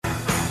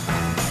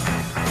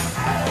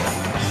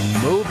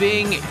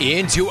Moving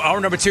into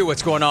hour number 2.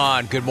 What's going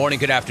on? Good morning,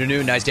 good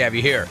afternoon. Nice to have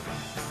you here.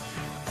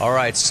 All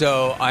right,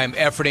 so I'm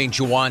efforting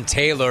Juwan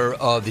Taylor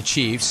of the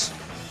Chiefs.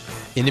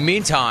 In the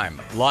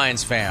meantime,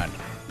 Lions fan,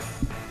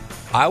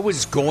 I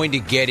was going to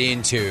get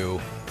into,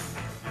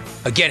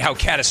 again, how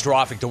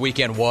catastrophic the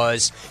weekend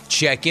was,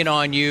 check in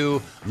on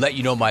you, let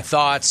you know my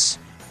thoughts,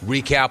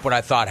 recap what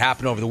I thought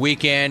happened over the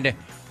weekend.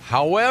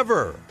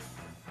 However,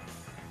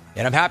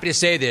 and I'm happy to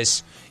say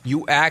this,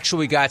 you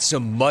actually got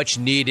some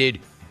much-needed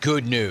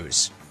good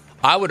news.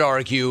 I would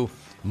argue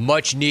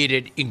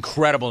much-needed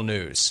incredible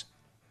news.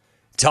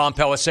 Tom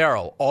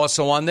Pelissero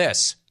also on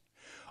this.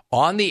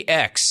 On the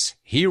X,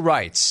 he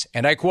writes,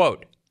 and I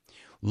quote,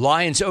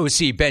 Lions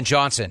OC Ben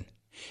Johnson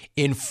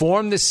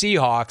informed the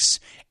Seahawks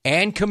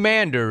and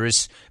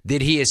Commanders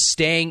that he is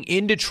staying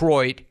in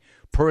Detroit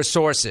per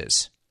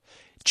sources.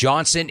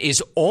 Johnson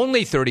is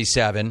only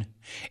 37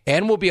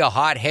 and will be a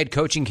hot head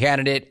coaching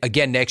candidate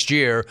again next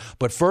year.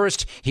 But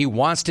first, he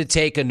wants to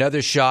take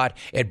another shot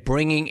at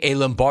bringing a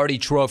Lombardi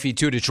trophy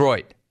to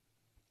Detroit.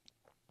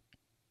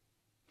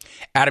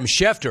 Adam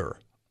Schefter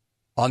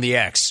on the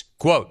X,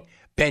 quote,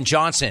 Ben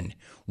Johnson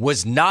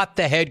was not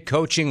the head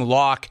coaching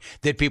lock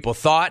that people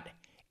thought,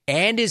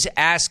 and his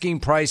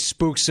asking price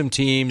spooks some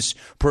teams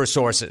per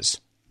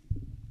sources.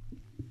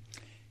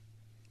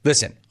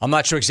 Listen, I'm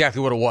not sure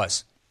exactly what it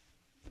was.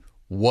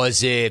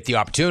 Was it the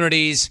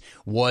opportunities?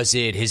 Was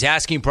it his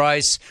asking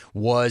price?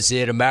 Was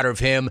it a matter of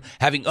him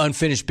having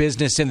unfinished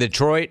business in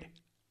Detroit?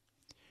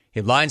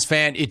 Hey, Lions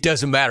fan, it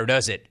doesn't matter,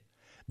 does it?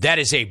 That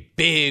is a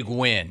big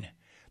win.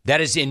 That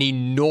is an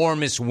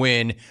enormous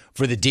win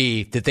for the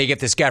D that they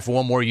get this guy for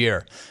one more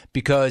year.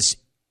 Because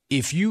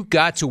if you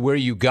got to where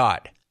you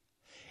got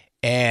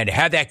and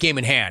had that game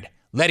in hand,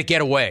 let it get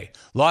away,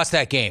 lost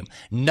that game,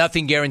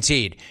 nothing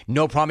guaranteed,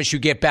 no promise you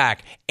get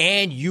back,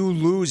 and you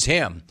lose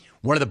him,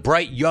 one of the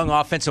bright young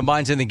offensive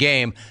minds in the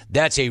game,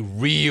 that's a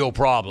real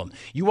problem.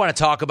 You want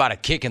to talk about a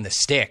kick in the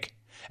stick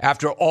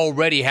after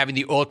already having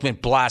the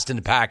ultimate blast in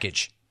the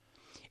package.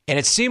 And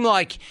it seemed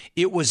like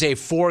it was a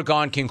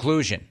foregone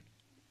conclusion.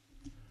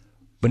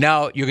 But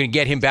now you're going to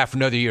get him back for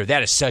another year.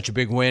 That is such a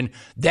big win.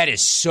 That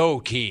is so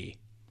key.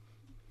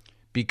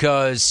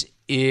 Because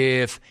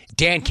if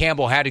Dan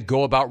Campbell had to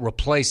go about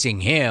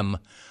replacing him,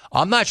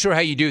 I'm not sure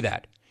how you do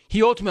that.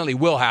 He ultimately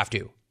will have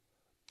to,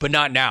 but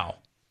not now.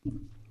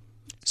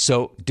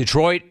 So,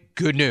 Detroit,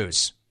 good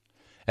news.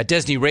 That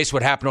doesn't erase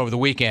what happened over the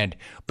weekend,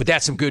 but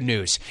that's some good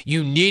news.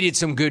 You needed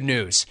some good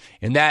news,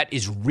 and that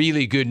is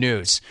really good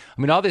news.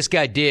 I mean, all this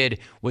guy did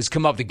was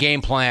come up with a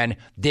game plan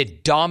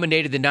that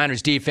dominated the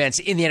Niners defense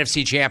in the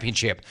NFC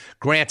Championship.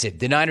 Granted,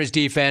 the Niners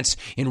defense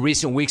in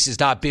recent weeks has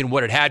not been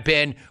what it had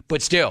been,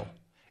 but still,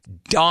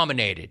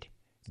 dominated.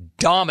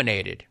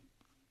 Dominated.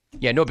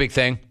 Yeah, no big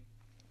thing.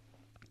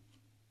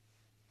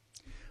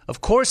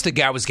 Of course the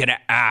guy was going to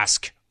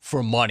ask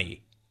for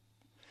money.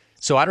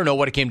 So I don't know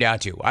what it came down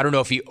to. I don't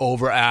know if he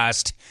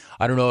over-asked.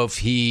 I don't know if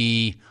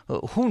he...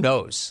 Who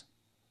knows?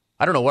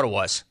 I don't know what it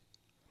was.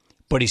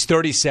 But he's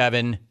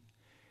 37.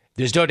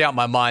 There's no doubt in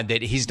my mind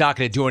that he's not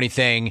going to do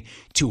anything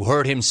to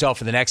hurt himself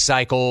in the next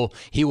cycle.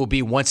 He will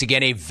be, once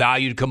again, a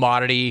valued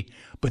commodity.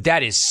 But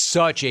that is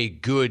such a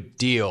good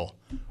deal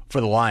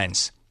for the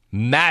Lions.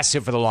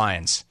 Massive for the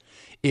Lions.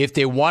 If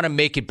they want to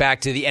make it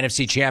back to the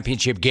NFC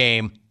Championship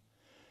game,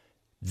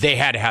 they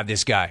had to have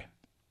this guy.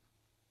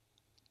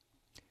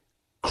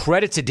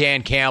 Credit to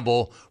Dan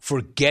Campbell for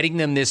getting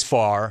them this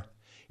far,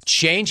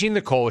 changing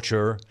the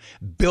culture,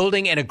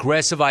 building an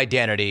aggressive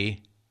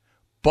identity.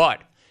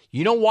 But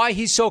you know why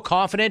he's so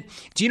confident?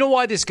 Do you know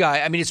why this guy,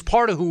 I mean, it's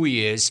part of who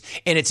he is,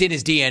 and it's in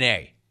his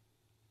DNA.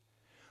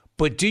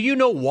 But do you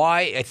know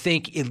why I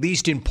think, at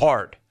least in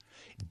part,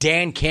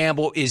 Dan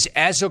Campbell is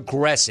as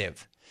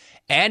aggressive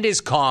and as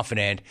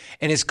confident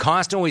and is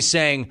constantly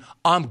saying,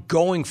 I'm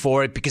going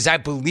for it because I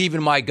believe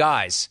in my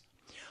guys?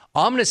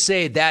 I'm going to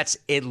say that's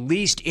at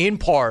least in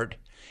part,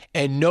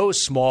 and no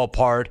small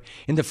part,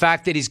 in the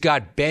fact that he's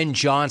got Ben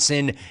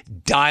Johnson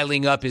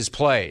dialing up his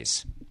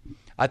plays.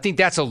 I think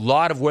that's a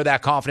lot of where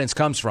that confidence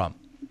comes from.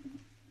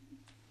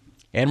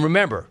 And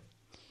remember,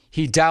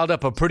 he dialed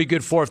up a pretty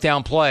good fourth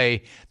down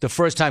play the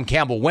first time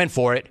Campbell went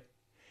for it.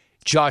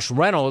 Josh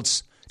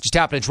Reynolds just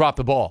happened to drop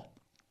the ball.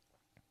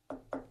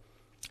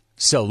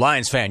 So,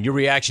 Lions fan, your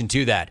reaction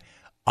to that.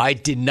 I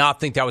did not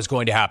think that was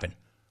going to happen.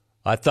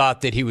 I thought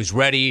that he was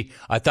ready.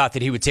 I thought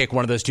that he would take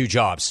one of those two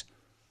jobs.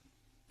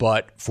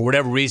 But for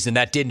whatever reason,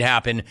 that didn't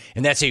happen,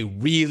 and that's a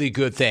really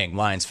good thing,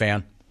 Lions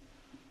fan.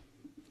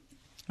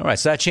 All right,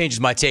 so that changes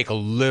my take a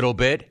little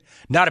bit.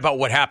 Not about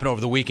what happened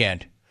over the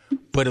weekend,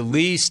 but at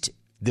least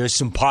there's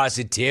some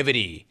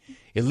positivity,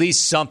 at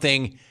least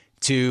something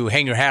to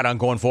hang your hat on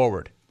going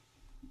forward.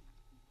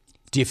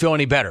 Do you feel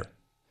any better?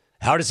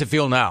 How does it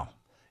feel now?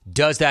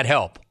 Does that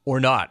help or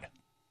not?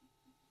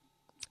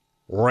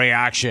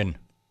 Reaction.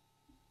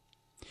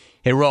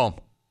 Hey, Rome.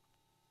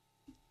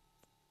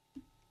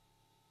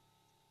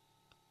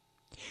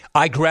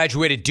 I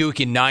graduated Duke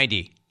in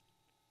 90.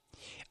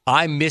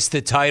 I miss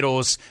the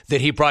titles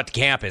that he brought to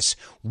campus.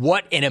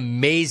 What an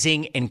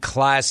amazing and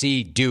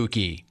classy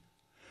Dookie.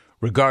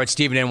 Regards,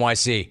 Stephen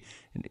NYC.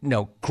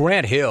 No,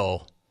 Grant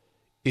Hill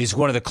is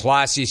one of the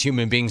classiest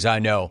human beings I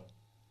know.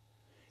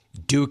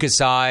 Duke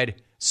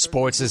aside,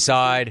 sports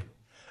aside,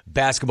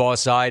 basketball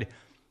aside,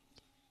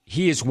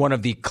 he is one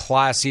of the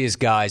classiest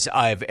guys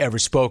I've ever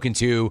spoken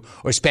to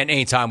or spent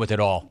any time with at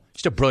all.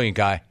 Just a brilliant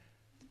guy.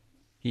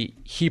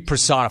 He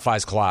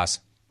personifies class.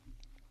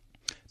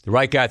 The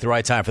right guy at the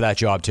right time for that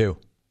job, too. All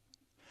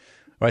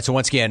right, so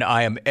once again,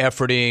 I am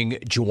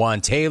efforting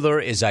Juwan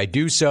Taylor as I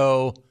do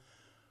so.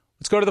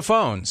 Let's go to the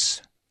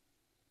phones.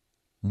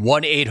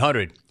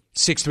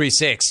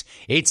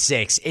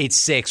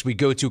 1-800-636-8686. We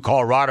go to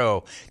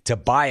Colorado.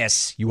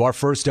 Tobias, you are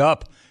first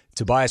up.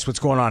 Tobias, what's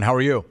going on? How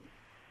are you?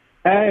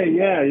 Hey,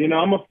 yeah,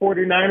 I'm a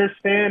 49ers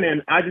fan,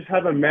 and I just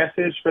have a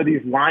message for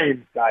these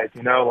Lions guys,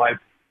 like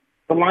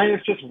the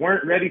Lions just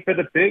weren't ready for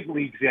the big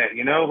leagues yet,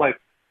 like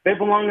they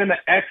belong in the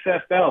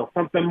XFL,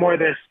 something more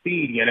their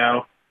speed,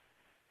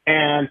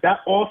 and that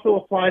also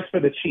applies for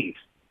the Chiefs.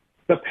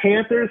 The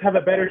Panthers have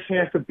a better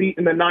chance of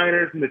beating the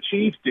Niners than the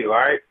Chiefs do, all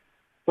right?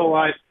 So,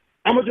 I'm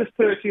going to just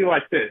put it to you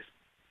like this.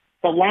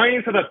 The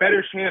Lions have a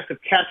better chance of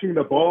catching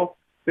the ball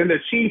than the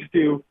Chiefs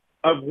do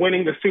of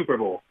winning the Super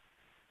Bowl.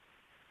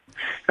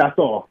 That's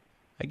all.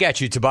 I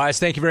got you, Tobias.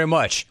 Thank you very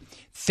much.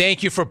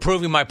 Thank you for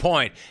proving my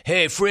point.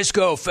 Hey,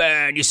 Frisco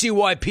fan, you see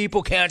why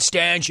people can't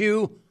stand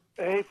you?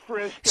 Hey,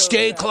 Frisco.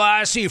 Stay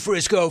classy,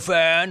 Frisco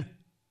fan.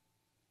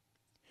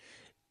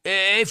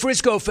 Hey,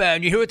 Frisco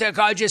fan, you hear what that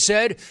guy just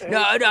said?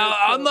 No,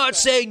 I'm not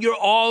saying you're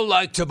all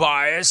like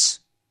Tobias.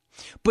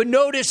 But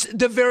notice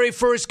the very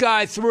first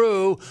guy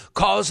through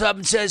calls up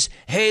and says,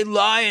 hey,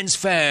 Lions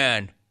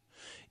fan,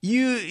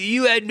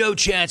 you had no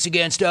chance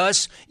against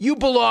us. You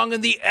belong in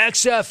the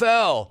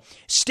XFL.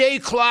 Stay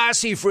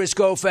classy,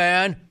 Frisco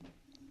fan.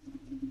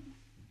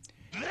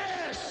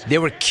 They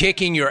were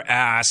kicking your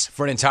ass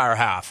for an entire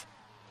half.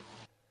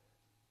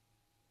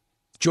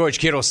 George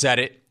Kittle said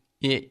it,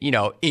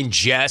 in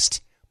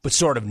jest, but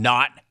sort of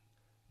not.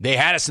 They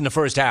had us in the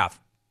first half.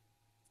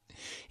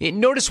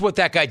 Notice what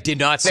that guy did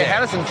not say. They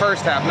had us in the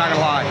first half, not going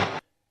to lie.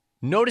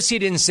 Notice he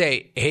didn't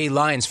say, hey,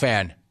 Lions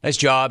fan, nice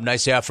job,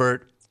 nice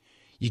effort.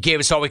 You gave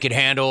us all we could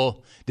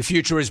handle. The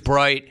future is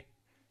bright.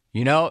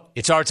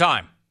 It's our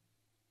time.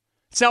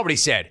 That's not what he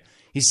said.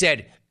 He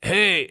said,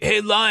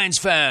 hey, Lions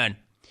fan,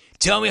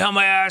 tell me how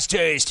my ass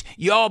tastes.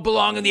 Y'all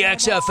belong in the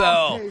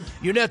XFL.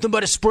 You're nothing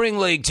but a spring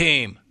league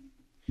team.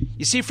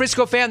 You see,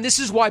 Frisco fan, this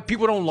is why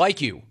people don't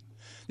like you.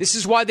 This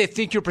is why they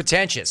think you're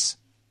pretentious.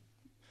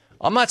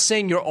 I'm not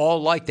saying you're all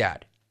like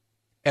that.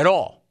 At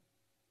all.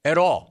 At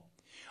all.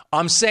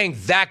 I'm saying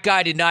that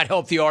guy did not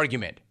help the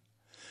argument.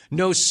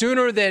 No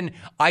sooner than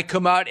I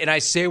come out and I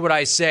say what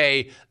I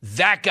say,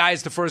 that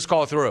guy's the first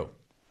call through.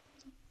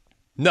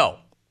 No,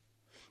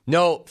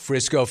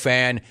 Frisco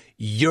fan,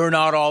 you're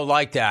not all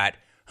like that.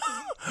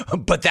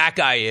 But that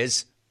guy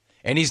is.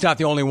 And he's not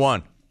the only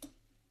one.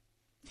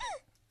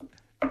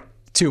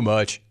 Too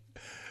much.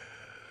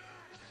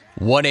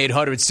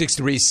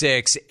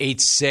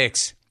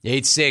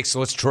 1-800-636-8686.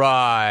 Let's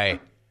try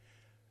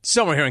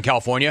somewhere here in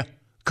California.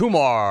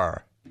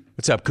 Kumar.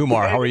 What's up,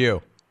 Kumar? How are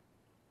you?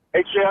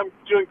 Hey, Jim.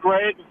 Doing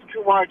great. This is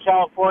Kumar in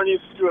California.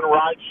 Just doing a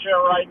ride share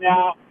right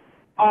now.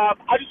 I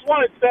just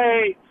want to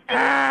say...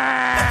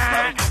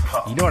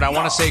 You know what I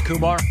want to say,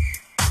 Kumar?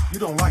 You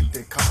don't like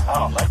that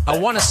car. I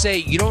want to say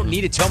you don't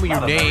need to tell me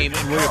your name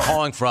and where you're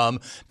calling from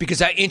because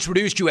I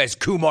introduced you as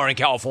Kumar in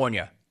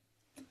California.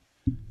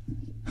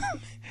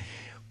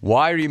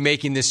 Why are you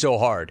making this so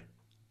hard?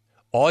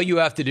 All you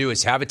have to do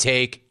is have a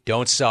take,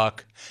 don't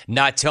suck,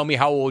 not tell me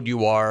how old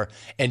you are,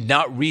 and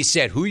not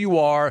reset who you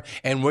are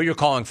and where you're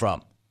calling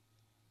from.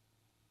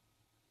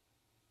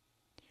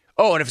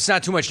 Oh, and if it's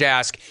not too much to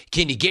ask,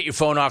 can you get your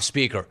phone off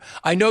speaker?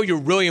 I know you're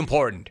really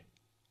important.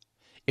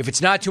 If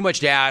it's not too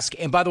much to ask,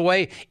 and by the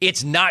way,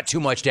 it's not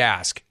too much to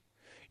ask.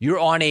 You're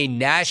on a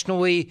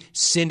nationally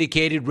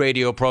syndicated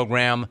radio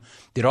program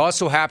that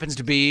also happens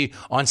to be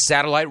on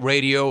satellite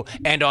radio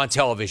and on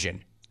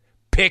television.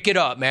 Pick it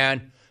up,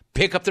 man.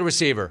 Pick up the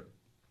receiver.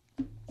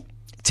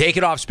 Take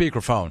it off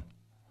speakerphone.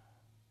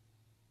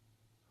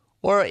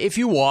 Or if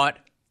you want,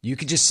 you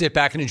can just sit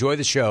back and enjoy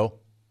the show.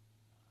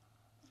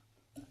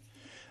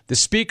 The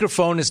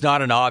speakerphone is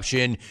not an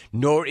option,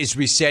 nor is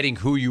resetting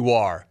who you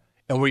are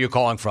and where you're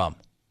calling from.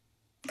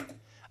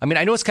 I mean,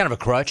 I know it's kind of a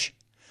crutch.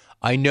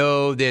 I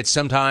know that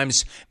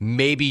sometimes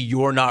maybe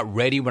you're not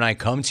ready when I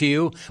come to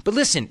you. But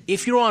listen,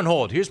 if you're on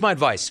hold, here's my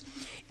advice.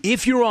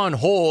 If you're on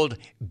hold,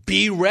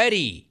 be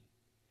ready.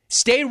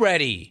 Stay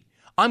ready.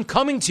 I'm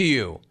coming to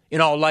you in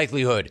all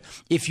likelihood.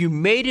 If you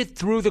made it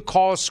through the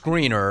call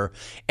screener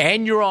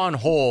and you're on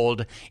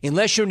hold,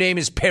 unless your name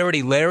is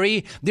Parody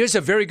Larry, there's a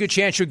very good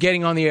chance you're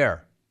getting on the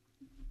air.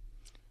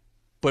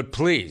 But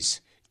please,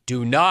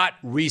 do not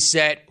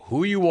reset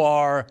who you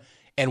are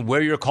and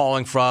where you're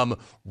calling from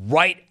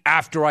right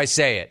after I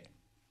say it.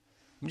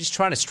 I'm just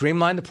trying to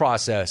streamline the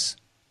process.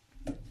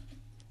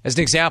 As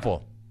an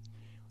example,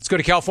 let's go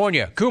to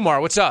California.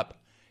 Kumar, what's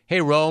up? Hey,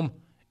 Rome.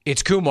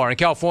 It's Kumar in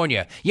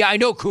California. Yeah, I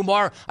know,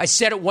 Kumar. I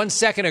said it 1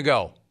 second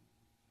ago.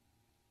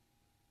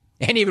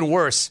 And even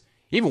worse,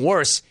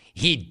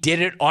 He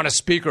did it on a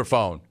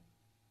speakerphone.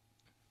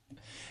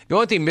 The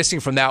only thing missing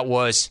from that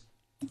was,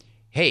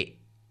 hey,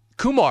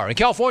 Kumar in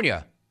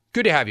California,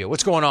 good to have you.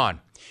 What's going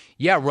on?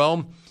 Yeah,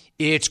 Rome,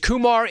 it's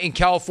Kumar in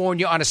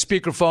California on a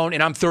speakerphone,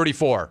 and I'm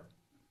 34.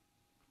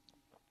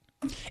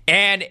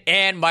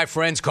 And my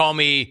friends call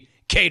me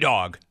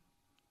K-Dog.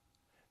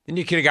 Then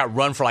you could have got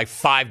run for like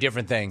 5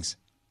 different things.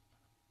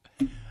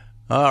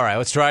 All right,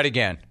 let's try it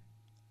again.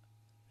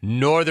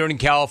 Northern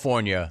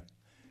California,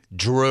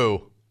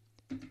 Drew.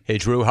 Hey,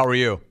 Drew, how are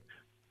you?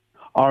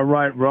 All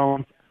right,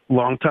 Rome.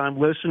 Long-time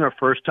listener,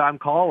 first-time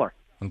caller.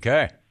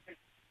 Okay.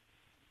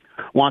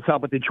 Want to talk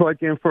about Detroit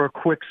game for a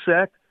quick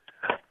sec?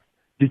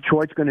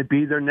 Detroit's going to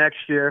be there next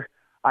year.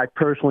 I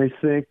personally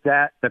think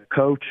that the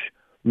coach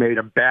made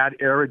a bad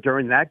error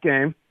during that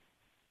game,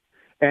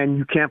 and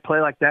you can't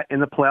play like that in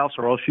the playoffs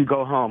or else you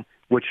go home,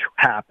 which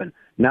happened.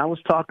 Now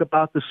let's talk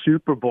about the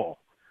Super Bowl.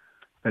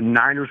 The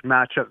Niners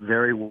match up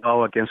very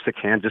well against the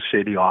Kansas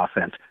City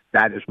offense.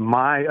 That is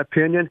my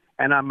opinion,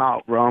 and I'm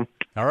out, Rome.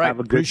 All right, have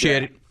a good appreciate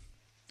day. it.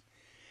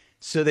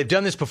 So they've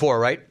done this before,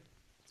 right?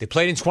 They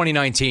played in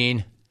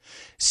 2019.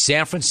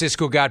 San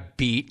Francisco got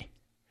beat.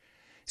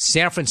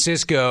 San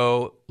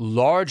Francisco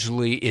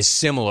largely is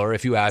similar,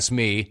 if you ask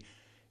me,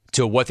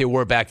 to what they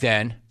were back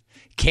then.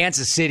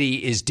 Kansas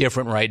City is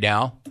different right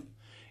now.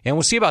 And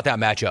we'll see about that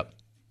matchup.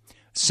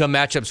 Some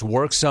matchups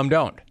work, some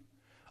don't.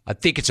 I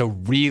think it's a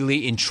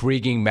really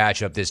intriguing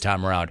matchup this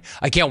time around.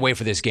 I can't wait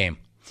for this game.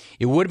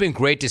 It would have been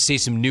great to see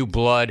some new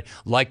blood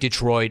like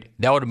Detroit.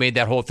 That would have made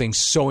that whole thing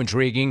so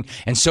intriguing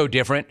and so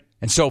different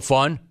and so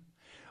fun.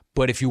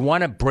 But if you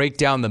want to break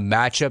down the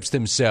matchups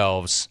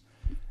themselves,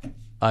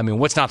 I mean,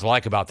 what's not to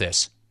like about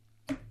this?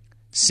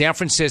 San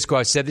Francisco,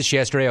 I said this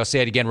yesterday, I'll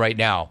say it again right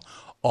now.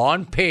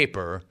 On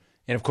paper,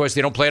 and of course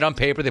they don't play it on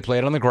paper, they play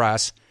it on the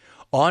grass.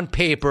 On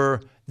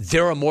paper,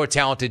 they're a more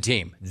talented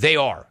team. They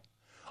are.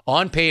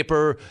 On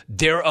paper,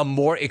 they're a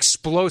more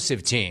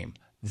explosive team.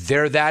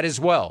 They're that as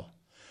well.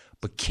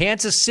 But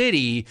Kansas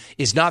City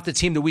is not the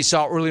team that we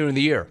saw earlier in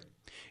the year.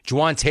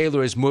 Juwan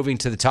Taylor is moving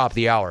to the top of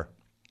the hour.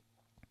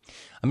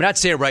 I mean, I'd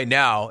say it right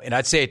now, and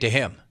I'd say it to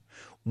him.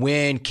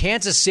 When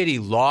Kansas City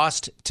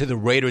lost to the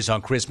Raiders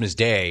on Christmas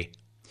Day,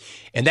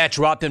 and that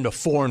dropped them to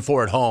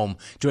 4-4 at home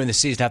during the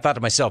season, I thought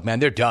to myself,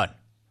 man, they're done.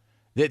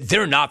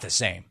 They're not the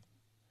same.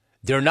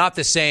 They're not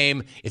the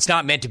same. It's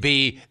not meant to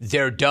be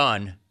they're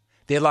done.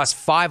 They lost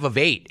 5 of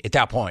 8 at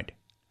that point.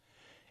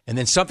 And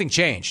then something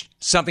changed.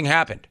 Something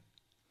happened.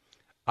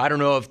 I don't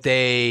know if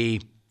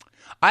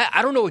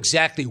I don't know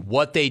exactly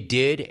what they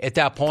did at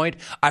that point.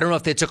 I don't know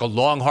if they took a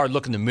long, hard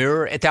look in the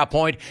mirror at that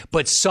point,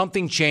 but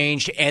something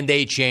changed, and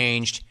they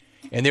changed,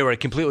 and they were a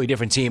completely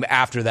different team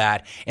after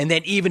that, and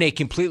then even a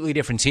completely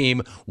different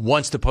team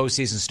once the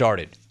postseason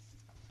started.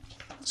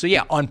 So,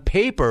 yeah, on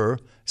paper,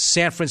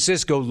 San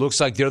Francisco looks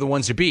like they're the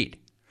ones to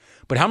beat.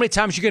 But how many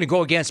times are you going to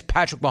go against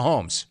Patrick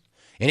Mahomes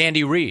and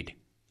Andy Reid?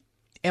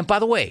 And by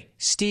the way,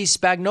 Steve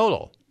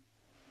Spagnuolo.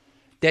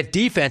 That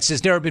defense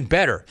has never been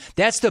better.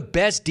 That's the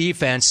best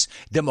defense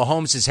that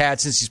Mahomes has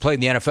had since he's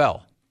played in the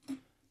NFL.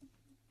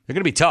 They're going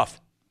to be tough.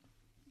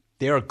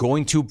 They are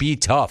going to be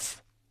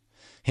tough.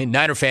 And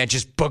Niner fan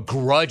just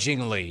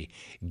begrudgingly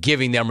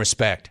giving them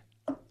respect.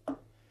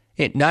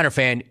 Hey, Niner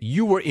fan,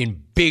 you were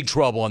in big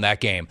trouble in that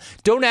game.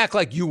 Don't act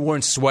like you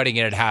weren't sweating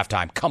it at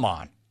halftime. Come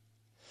on.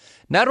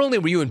 Not only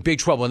were you in big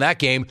trouble in that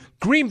game,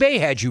 Green Bay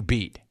had you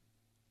beat.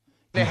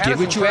 You did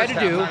what you had to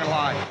do.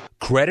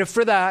 Credit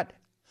for that.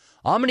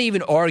 I'm going to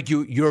even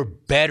argue you're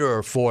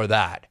better for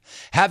that.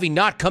 Having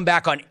not come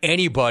back on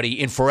anybody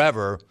in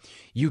forever,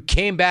 you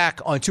came back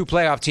on 2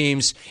 playoff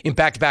teams in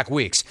back-to-back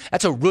weeks.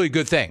 That's a really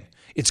good thing.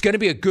 It's going to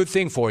be a good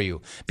thing for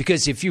you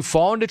because if you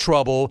fall into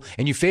trouble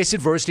and you face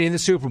adversity in the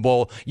Super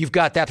Bowl, you've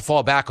got that to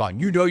fall back on.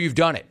 You know you've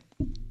done it.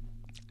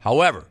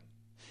 However,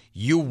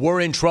 you were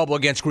in trouble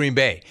against Green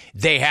Bay.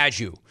 They had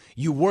you.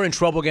 You were in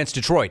trouble against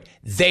Detroit.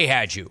 They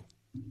had you.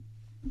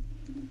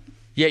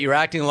 Yet you're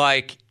acting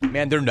like,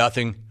 man, they're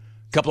nothing.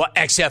 A couple of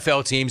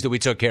XFL teams that we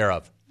took care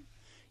of.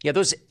 Yeah,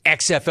 those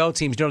XFL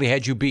teams nearly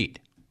had you beat.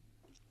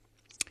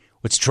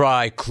 Let's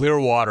try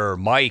Clearwater.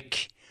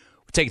 Mike,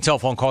 we're taking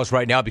telephone calls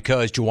right now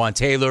because Juwan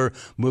Taylor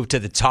moved to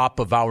the top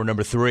of hour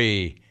number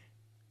 3.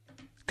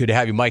 Good to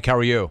have you, Mike. How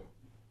are you?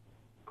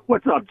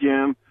 What's up,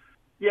 Jim?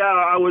 Yeah,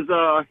 I was,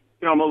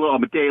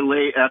 I'm a day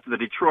late after the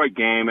Detroit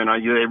game, and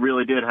they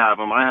really did have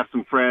them. I have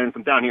some friends.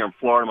 I'm down here in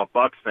Florida. I'm a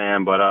Bucks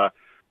fan, but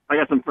I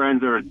got some friends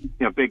that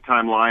are,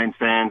 big-time Lions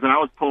fans, and I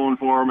was pulling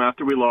for them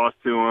after we lost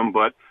to them.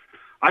 But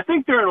I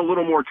think they're in a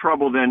little more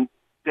trouble than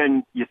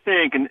you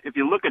think. And if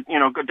you look at,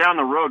 go down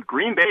the road,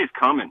 Green Bay is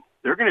coming.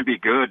 They're going to be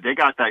good. They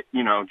got that,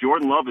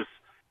 Jordan Love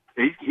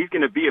he's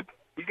going to be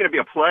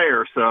a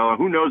player. So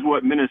who knows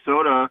what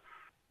Minnesota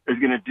is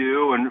going to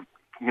do? And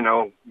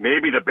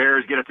maybe the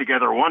Bears get it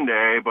together one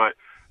day. But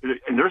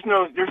and there's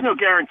no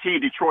guarantee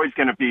Detroit's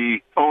going to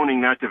be owning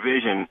that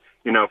division,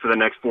 for the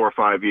next 4 or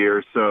 5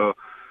 years. So.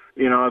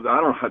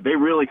 They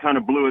really kind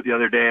of blew it the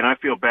other day, and I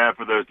feel bad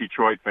for those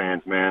Detroit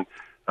fans, man.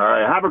 All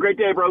right, have a great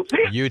day, bro.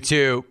 See ya. You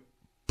too.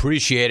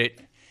 Appreciate it.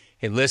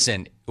 Hey,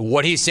 listen,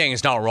 what he's saying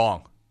is not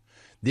wrong.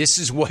 This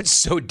is what's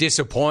so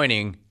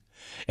disappointing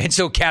and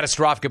so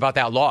catastrophic about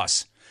that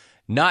loss.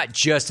 Not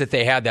just that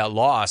they had that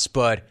loss,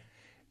 but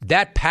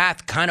that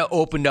path kind of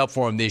opened up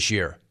for them this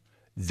year.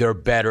 They're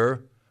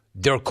better.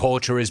 Their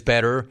culture is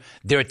better.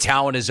 Their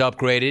talent is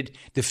upgraded.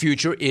 The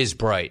future is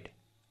bright.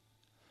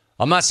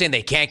 I'm not saying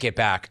they can't get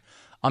back.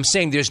 I'm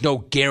saying there's no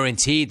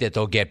guarantee that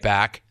they'll get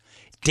back.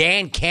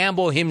 Dan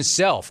Campbell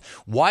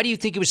himself, why do you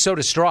think he was so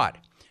distraught?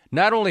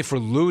 Not only for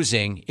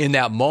losing in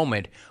that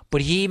moment,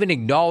 but he even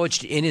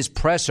acknowledged in his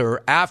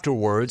presser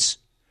afterwards,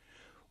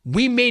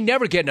 we may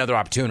never get another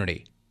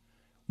opportunity.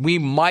 We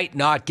might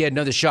not get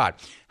another shot.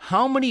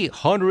 How many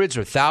hundreds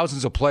or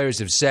thousands of players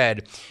have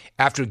said,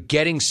 after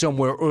getting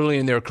somewhere early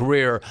in their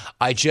career,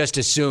 I just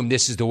assumed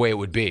this is the way it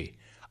would be.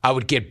 I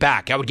would get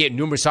back. I would get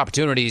numerous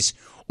opportunities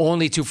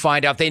only to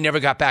find out they never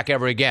got back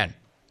ever again.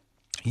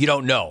 You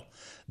don't know.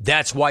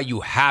 That's why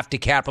you have to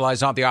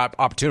capitalize on the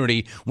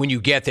opportunity when you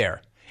get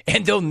there.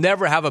 And they'll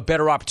never have a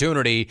better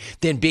opportunity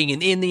than being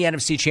in the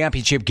NFC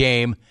Championship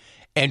game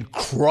and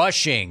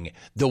crushing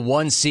the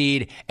 1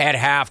 seed at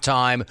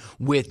halftime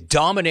with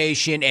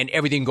domination and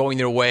everything going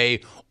their way,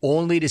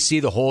 only to see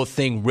the whole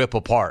thing rip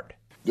apart.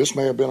 This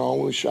may have been our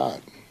only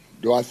shot.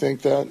 Do I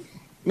think that?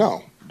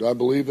 No. Do I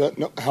believe that?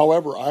 No.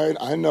 However,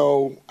 I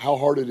know how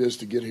hard it is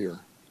to get here.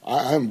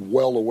 I'm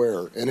well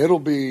aware. And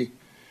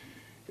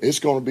it's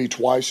going to be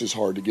twice as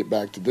hard to get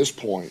back to this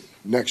point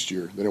next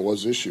year than it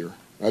was this year.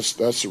 That's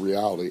the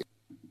reality.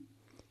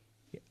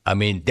 I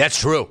mean, that's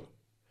true.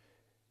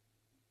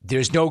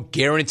 There's no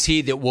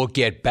guarantee that we'll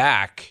get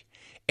back,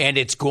 and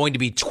it's going to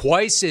be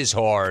twice as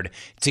hard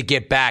to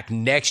get back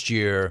next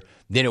year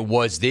than it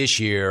was this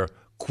year.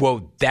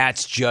 Quote,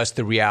 that's just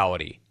the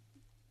reality.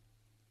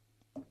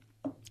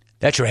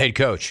 That's your head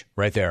coach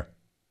right there.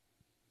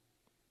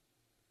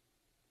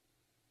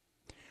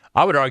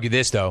 I would argue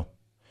this, though.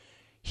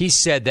 He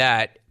said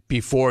that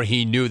before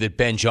he knew that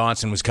Ben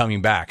Johnson was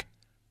coming back.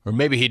 Or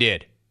maybe he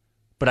did,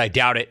 but I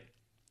doubt it.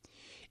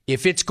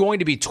 If it's going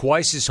to be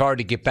twice as hard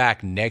to get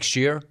back next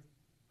year,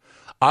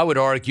 I would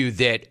argue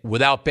that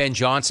without Ben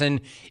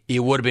Johnson, it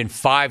would have been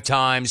 5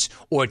 times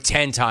or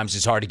 10 times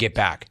as hard to get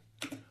back.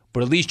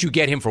 But at least you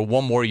get him for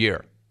one more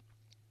year.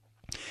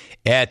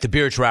 At the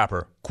Beer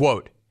Trapper,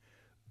 quote,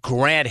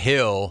 Grant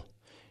Hill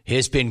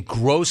has been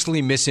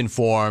grossly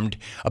misinformed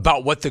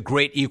about what the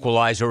great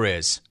equalizer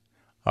is.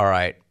 All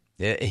right,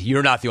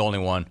 you're not the only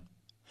one.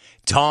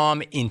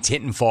 Tom in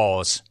Tinton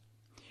Falls,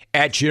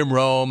 at Jim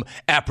Rome,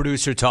 at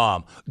Producer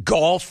Tom.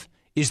 Golf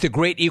is the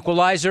great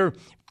equalizer?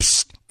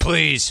 Psst,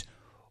 please,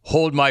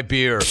 hold my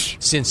beer.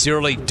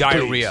 Sincerely,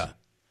 Diarrhea.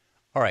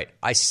 All right,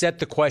 I set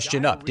the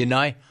question up, didn't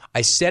I?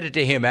 I said it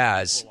to him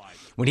as,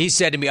 when he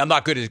said to me, I'm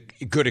not good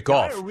at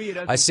golf.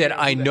 I said,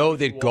 I know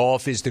that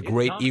golf is the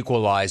great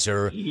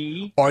equalizer.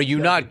 Are you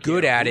not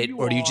good at it,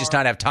 or do you just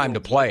not have time to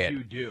play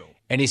it?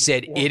 And he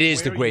said, it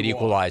is the great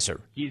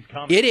equalizer.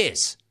 It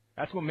is.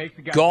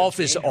 Golf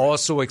is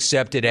also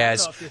accepted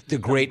as the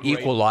great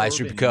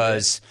equalizer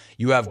because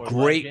you have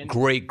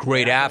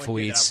great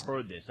athletes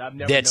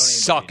that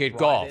suck at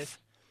golf.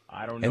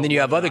 And then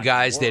you have other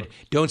guys that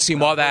don't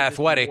seem all that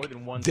athletic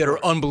that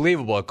are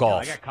unbelievable at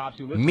golf.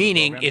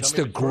 Meaning it's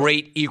the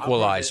great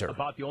equalizer.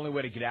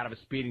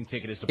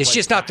 It's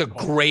just not the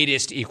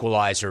greatest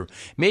equalizer.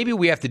 Maybe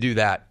we have to do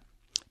that.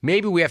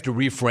 Maybe we have to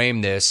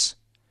reframe this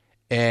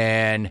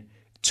and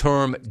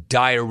term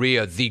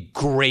diarrhea the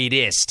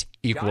greatest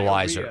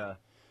equalizer.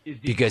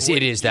 Because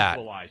it is that.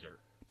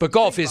 But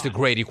golf is the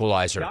great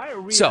equalizer.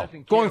 So,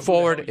 going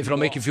forward, if it'll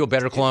make you feel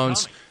better,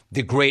 clones,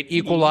 the great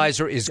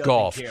equalizer is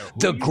golf.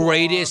 The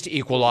greatest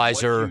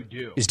equalizer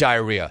is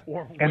diarrhea.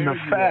 And the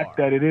fact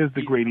that it is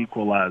the great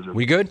equalizer.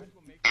 We good?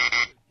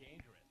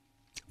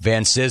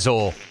 Van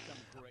Sizzle,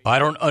 I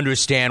don't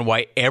understand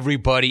why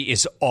everybody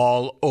is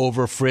all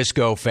over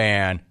Frisco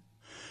fan.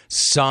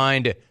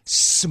 Signed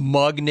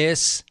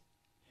smugness,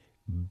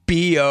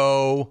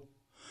 B.O.,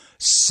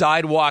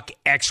 sidewalk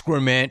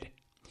excrement,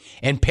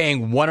 and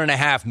paying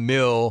 $1.5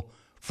 million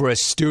for a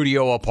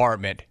studio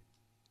apartment.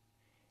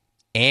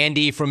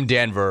 Andy from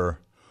Denver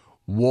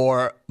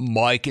wore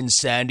Mike in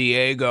San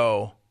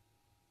Diego.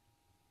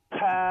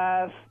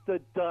 Pass the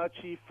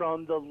Dutchie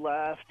from the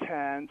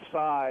left-hand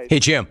side. Hey,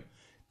 Jim,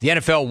 the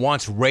NFL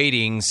wants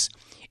ratings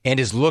and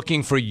is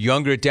looking for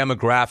younger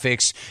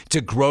demographics to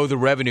grow the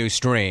revenue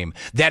stream.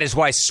 That is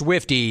why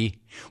Swiftie,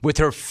 with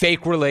her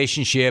fake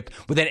relationship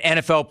with an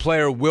NFL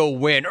player, will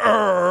win.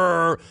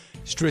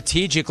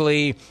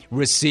 Strategically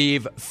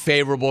receive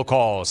favorable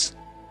calls.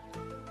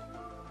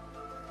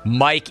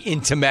 Mike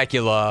in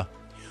Temecula,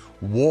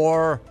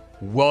 war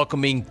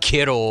welcoming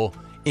Kittle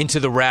into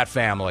the Rat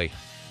family.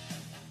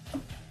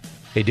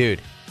 Hey,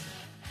 dude,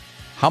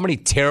 how many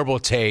terrible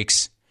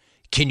takes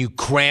can you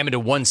cram into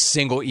one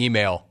single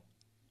email?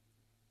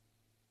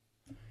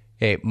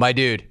 Hey, my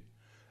dude,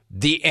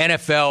 the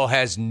NFL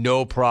has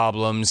no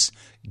problems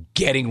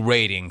getting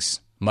ratings,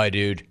 my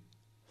dude.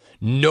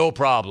 No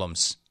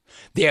problems.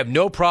 They have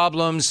no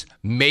problems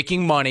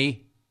making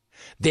money.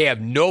 They have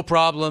no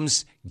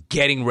problems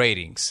getting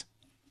ratings.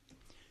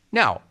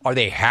 Now, are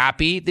they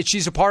happy that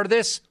she's a part of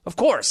this? Of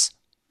course.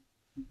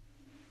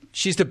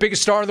 She's the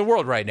biggest star in the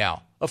world right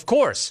now. Of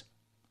course.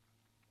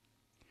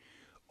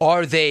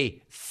 Are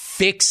they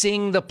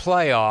fixing the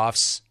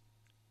playoffs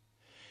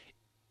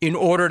in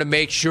order to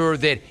make sure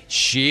that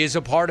she is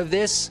a part of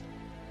this?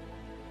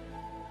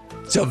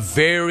 It's a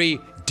very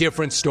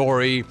different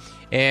story,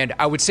 and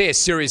I would say a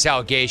serious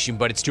allegation,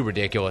 but it's too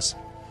ridiculous.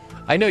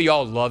 I know you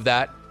all love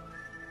that.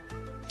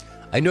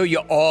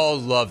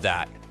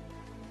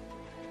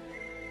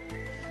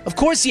 Of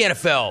course the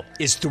NFL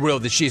is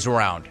thrilled that she's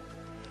around.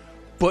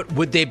 But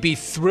would they be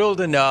thrilled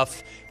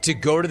enough to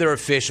go to their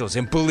officials?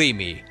 And believe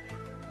me,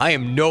 I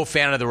am no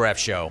fan of the ref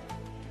show.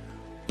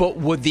 But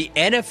would the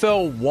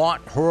NFL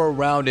want her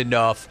around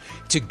enough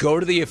to go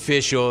to the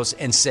officials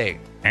and say,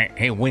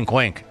 hey, wink,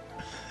 wink,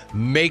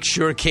 make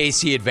sure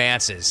Casey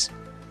advances.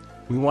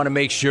 We want to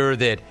make sure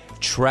that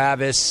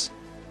Travis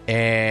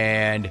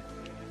and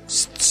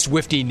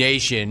Swiftie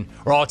Nation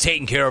are all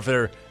taken care of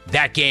for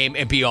that game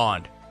and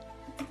beyond.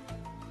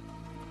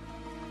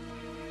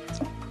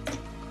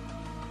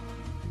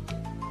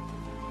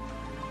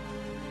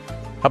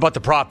 How about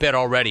the prop bet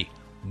already?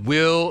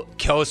 Will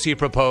Kelsey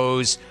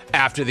propose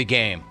after the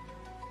game?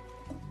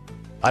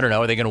 I don't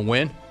know. Are they going to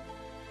win?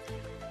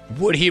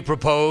 Would he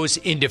propose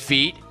in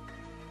defeat?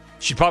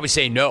 She'd probably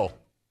say no.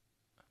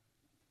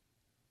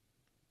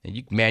 And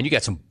you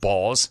got some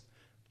balls.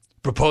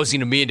 Proposing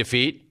to me in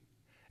defeat?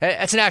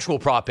 That's an actual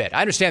prop bet. I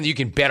understand that you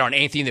can bet on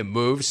anything that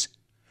moves,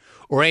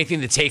 or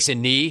anything that takes a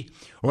knee,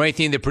 or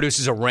anything that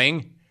produces a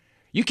ring.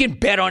 You can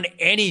bet on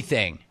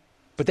anything.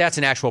 But that's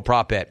an actual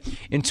prop bet.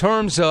 In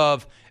terms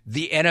of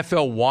the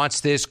NFL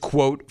wants this,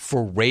 quote,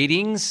 for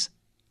ratings,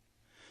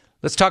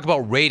 let's talk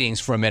about ratings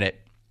for a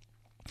minute.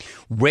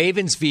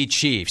 Ravens v.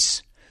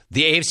 Chiefs.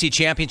 The AFC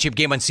Championship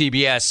game on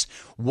CBS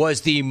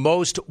was the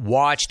most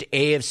watched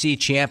AFC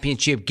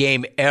Championship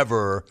game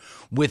ever,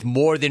 with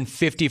more than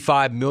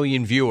 55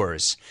 million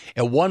viewers.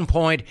 At one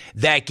point,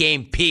 that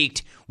game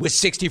peaked with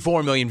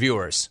 64 million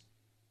viewers.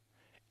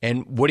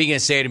 And what are you going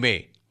to say to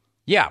me?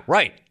 Yeah,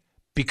 right.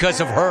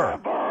 Because of her.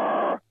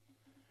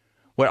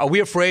 What, are we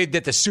afraid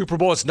that the Super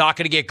Bowl is not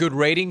going to get good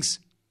ratings?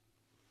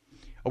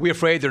 Are we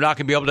afraid they're not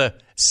going to be able to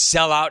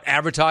sell out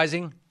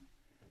advertising?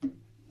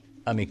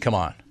 I mean, come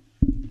on.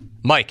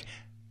 Mike,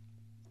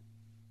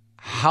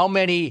 how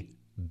many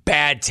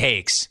bad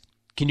takes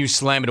can you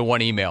slam into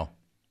one email?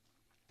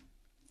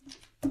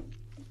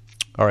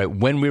 All right,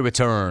 when we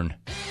return,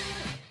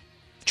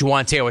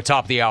 Juwan Taylor,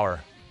 top of the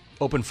hour.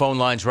 Open phone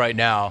lines right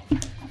now.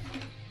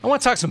 I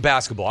want to talk some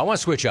basketball. I want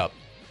to switch up.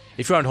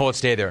 If you're on hold,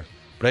 stay there.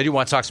 But I do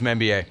want to talk some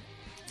NBA.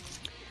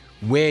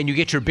 When you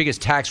get your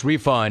biggest tax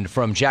refund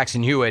from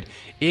Jackson Hewitt,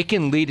 it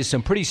can lead to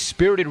some pretty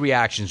spirited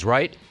reactions,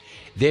 right?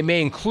 They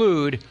may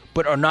include,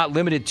 but are not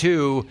limited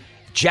to,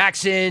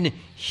 Jackson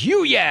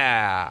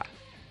Hoo-yeah!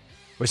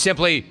 Or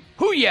simply,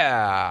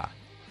 Hoo-yeah!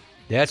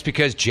 That's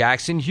because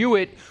Jackson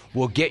Hewitt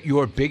will get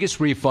your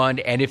biggest refund,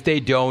 and if they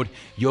don't,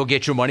 you'll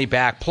get your money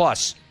back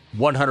plus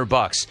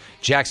 $100.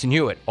 Jackson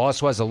Hewitt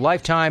also has a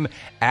lifetime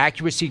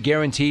accuracy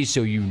guarantee,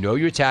 so you know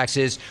your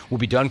taxes will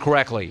be done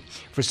correctly.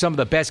 For some of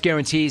the best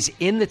guarantees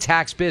in the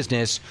tax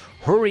business,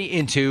 hurry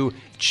into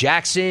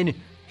Jackson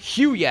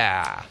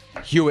Hoo-yeah!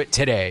 Hewitt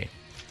today.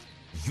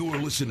 You're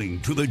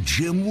listening to The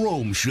Jim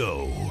Rome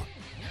Show.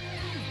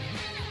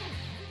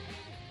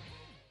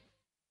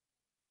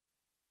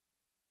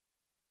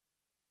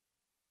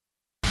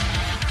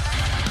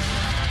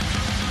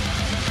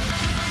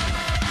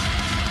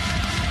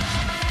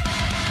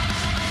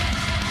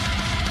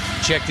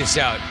 Check this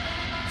out.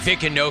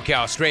 Vic and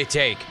NoCal, straight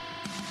take.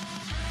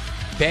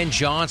 Ben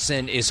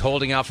Johnson is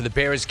holding out for the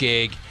Bears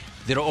gig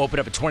that'll open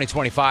up in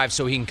 2025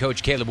 so he can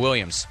coach Caleb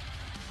Williams.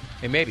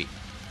 Hey, maybe.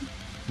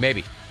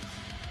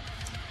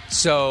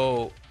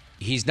 So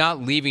he's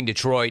not leaving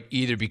Detroit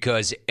either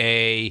because,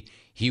 A,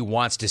 he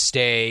wants to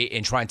stay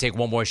and try and take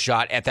one more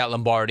shot at that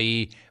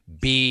Lombardi.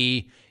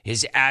 B,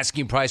 his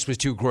asking price was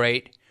too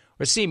great.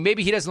 Or C,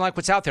 maybe he doesn't like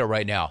what's out there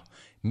right now.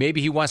 Maybe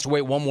he wants to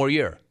wait one more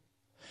year.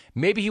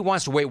 Maybe he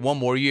wants to wait one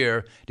more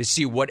year to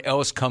see what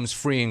else comes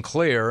free and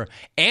clear,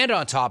 and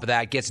on top of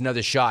that, gets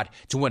another shot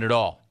to win it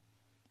all.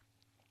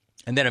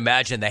 And then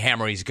imagine the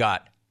hammer he's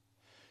got.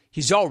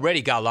 He's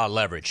already got a lot of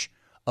leverage.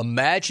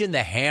 Imagine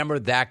the hammer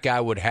that guy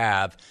would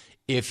have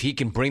if he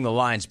can bring the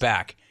Lions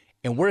back.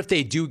 And what if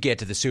they do get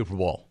to the Super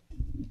Bowl?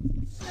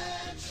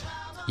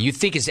 You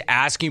think his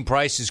asking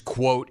price is,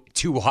 quote,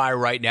 too high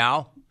right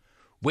now?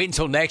 Wait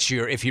until next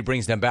year if he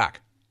brings them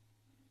back.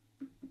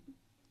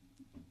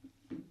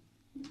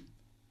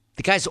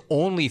 The guy's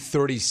only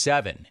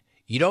 37.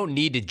 You don't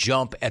need to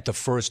jump at the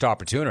first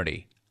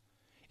opportunity,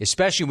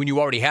 especially when you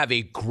already have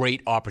a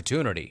great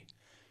opportunity.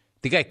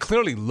 The guy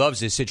clearly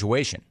loves his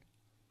situation.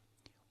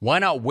 Why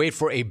not wait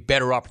for a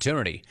better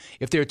opportunity?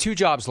 If there are two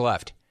jobs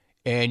left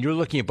and you're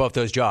looking at both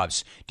those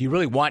jobs, do you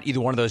really want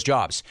either one of those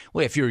jobs?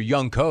 Well, if you're a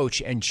young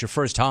coach and it's your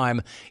first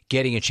time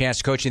getting a chance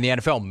to coach in the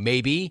NFL,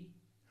 maybe.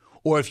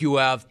 Or if you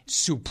have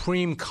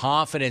supreme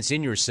confidence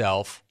in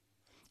yourself,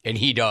 and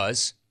he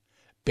does,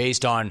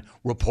 based on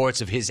reports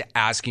of his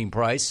asking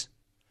price.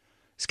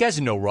 This guy's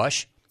in no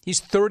rush. He's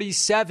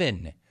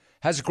 37.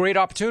 has a great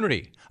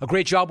opportunity, a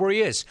great job where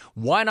he is.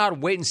 Why not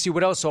wait and see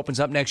what else opens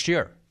up next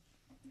year?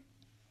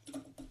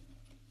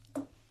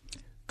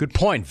 Good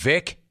point,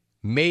 Vic.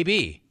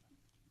 Maybe.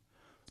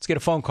 Let's get a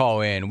phone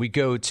call in. We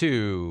go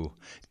to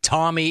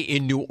Tommy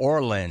in New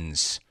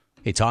Orleans.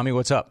 Hey, Tommy,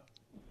 what's up?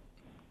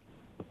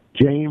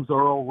 James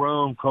Earl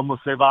Rome, como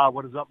se va?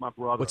 What is up, my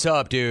brother? What's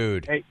up,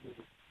 dude? Hey,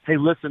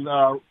 listen,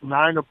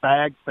 Niner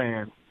Bag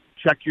fan,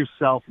 check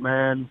yourself,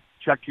 man.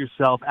 Check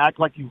yourself. Act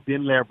like you've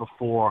been there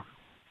before,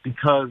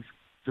 because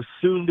the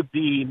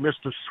soon-to-be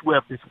Mr.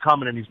 Swift is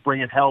coming, and he's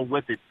bringing hell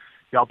with it.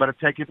 Y'all better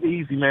take it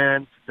easy,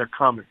 man. They're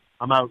coming.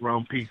 I'm out,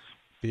 Rome. Peace.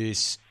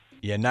 Peace.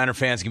 Yeah, Niner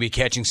fans can be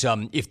catching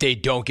some if they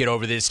don't get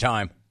over this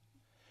time.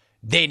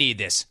 They need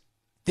this.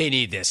 They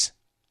need this.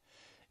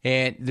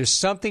 And there's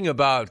something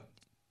about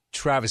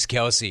Travis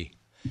Kelce.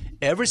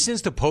 Ever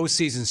since the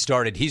postseason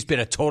started, he's been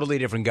a totally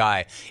different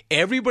guy.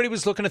 Everybody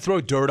was looking to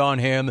throw dirt on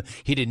him.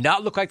 He did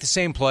not look like the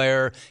same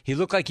player. He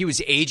looked like he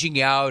was aging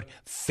out,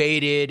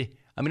 faded.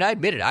 I mean, I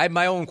admit it. I had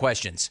my own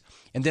questions.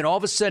 And then all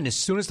of a sudden, as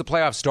soon as the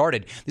playoffs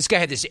started, this guy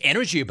had this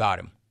energy about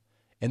him.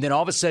 And then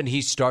all of a sudden,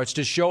 he starts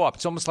to show up.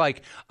 It's almost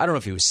like, I don't know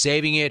if he was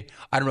saving it.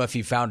 I don't know if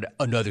he found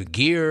another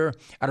gear.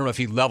 I don't know if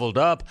he leveled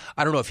up.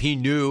 I don't know if he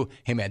knew,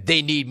 hey, man,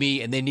 they need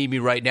me, and they need me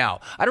right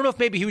now. I don't know if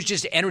maybe he was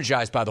just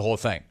energized by the whole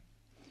thing.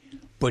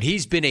 But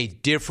he's been a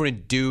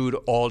different dude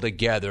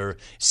altogether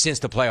since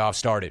the playoffs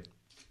started.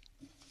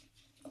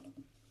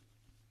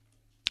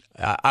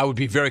 I would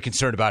be very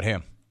concerned about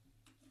him.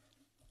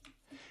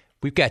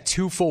 We've got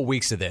 2 full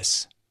weeks of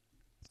this.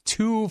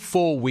 2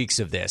 full weeks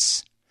of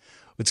this.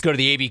 Let's go to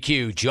the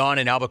ABQ. John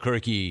in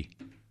Albuquerque.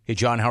 Hey,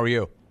 John, how are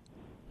you?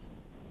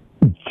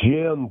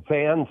 Jim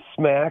Van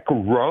Smack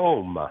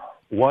Rome.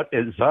 What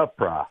is up,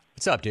 brah?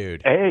 What's up,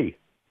 dude? Hey.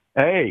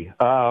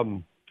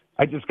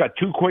 I just got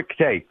 2 quick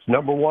takes.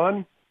 Number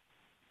one,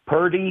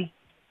 Purdy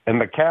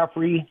and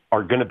McCaffrey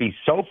are going to be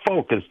so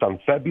focused on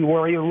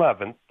February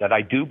 11th that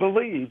I do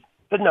believe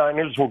the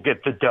Niners will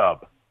get the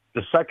dub.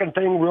 The second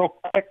thing, real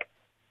quick,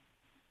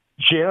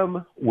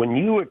 Jim, when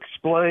you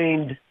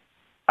explained,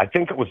 I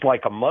think it was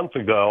like a month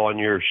ago on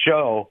your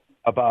show,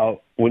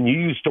 about when you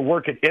used to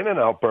work at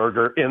In-N-Out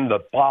Burger in the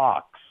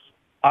box.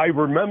 I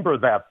remember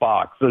that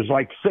box. There's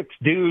like 6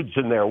 dudes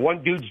in there.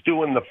 One dude's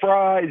doing the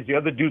fries, the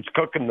other dude's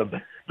cooking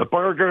the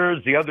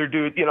burgers, the other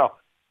dude,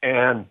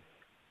 and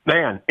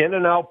man,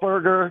 In-N-Out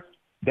Burger,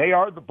 they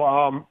are the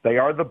bomb. They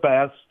are the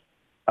best.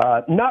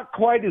 Not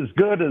quite as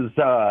good as,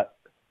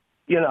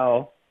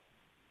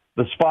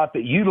 the spot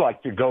that you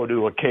like to go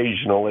to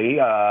occasionally,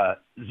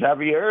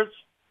 Xavier's.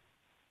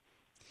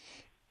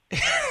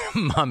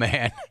 My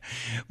man,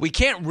 we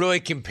can't really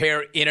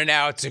compare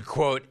In-N-Out to,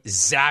 quote,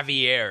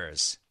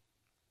 Xavier's.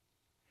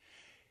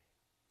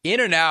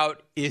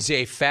 In-N-Out is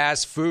a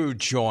fast food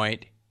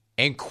joint,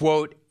 and,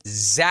 quote,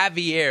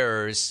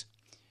 Xavier's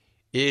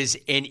is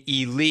an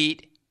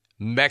elite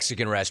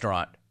Mexican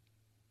restaurant.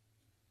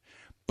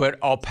 But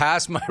I'll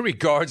pass my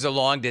regards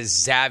along to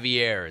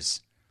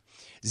Xavier's.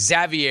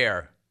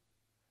 Xavier,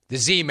 the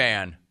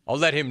Z-Man. I'll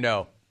let him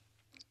know.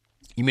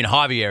 You mean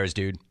Javier's,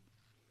 dude.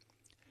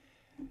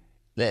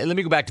 Let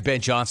me go back to Ben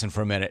Johnson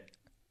for a minute.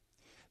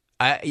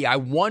 I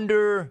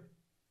wonder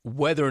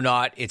whether or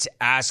not it's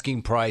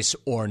asking price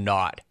or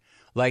not.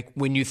 Like,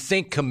 when you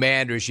think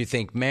Commanders, you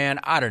think, man,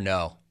 I don't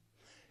know.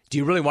 Do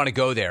you really want to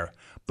go there?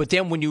 But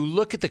then when you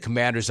look at the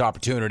Commanders'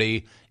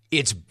 opportunity,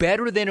 it's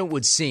better than it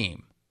would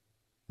seem,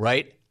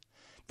 right?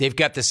 They've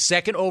got the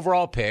 2nd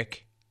overall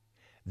pick.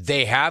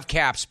 They have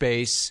cap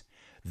space.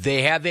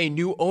 They have a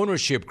new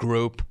ownership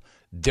group.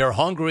 They're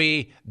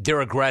hungry.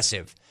 They're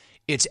aggressive.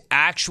 It's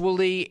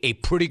actually a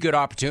pretty good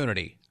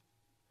opportunity.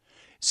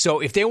 So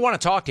if they want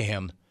to talk to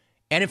him,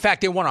 and in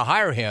fact they want to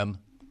hire him,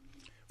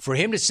 for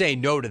him to say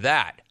no to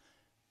that,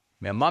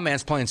 man, my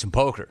man's playing some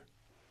poker.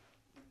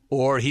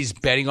 Or he's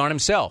betting on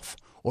himself.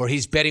 Or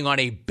he's betting on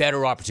a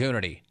better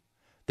opportunity.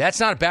 That's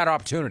not a bad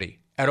opportunity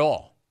at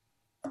all.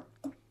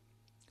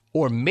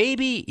 Or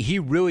maybe he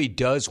really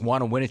does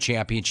want to win a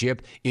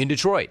championship in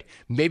Detroit.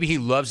 Maybe he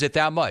loves it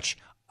that much.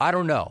 I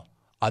don't know.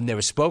 I've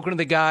never spoken to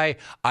the guy.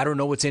 I don't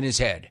know what's in his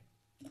head.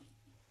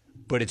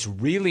 But it's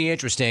really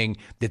interesting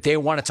that they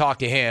want to talk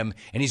to him,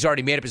 and he's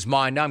already made up his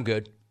mind. I'm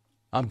good.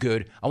 I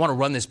want to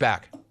run this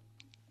back.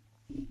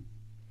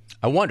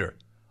 I wonder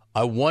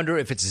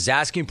if it's his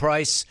asking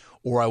price,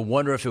 or I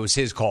wonder if it was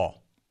his call.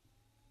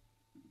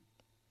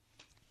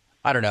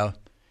 I don't know.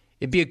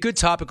 It'd be a good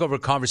topic over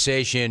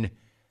conversation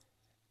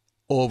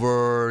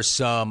over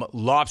some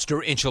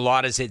lobster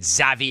enchiladas at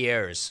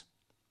Xavier's.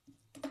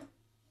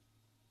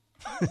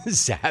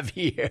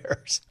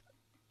 Xavier's.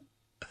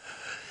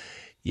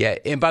 Yeah,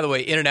 and by the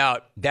way,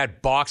 In-N-Out,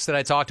 that box that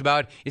I talked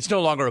about, it's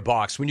no longer a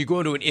box. When you go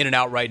into an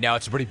In-N-Out right now,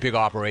 it's a pretty big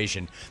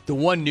operation. The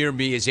one near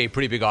me is a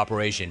pretty big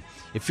operation.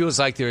 It feels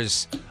like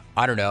there's,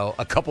 I don't know,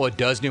 a couple of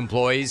dozen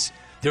employees.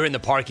 They're in the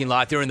parking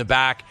lot. They're in the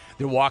back.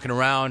 They're walking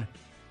around.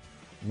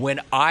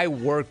 When I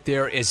worked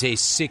there as a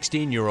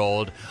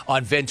 16-year-old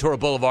on Ventura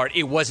Boulevard,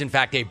 it was, in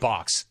fact, a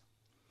box.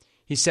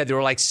 He said there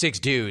were like 6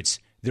 dudes.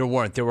 There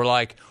weren't. There were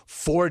like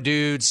 4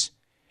 dudes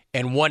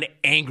and one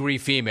angry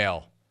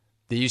female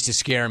that used to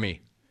scare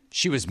me.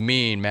 She was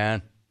mean,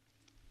 man.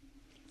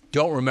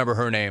 Don't remember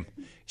her name.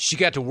 She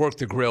got to work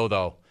the grill,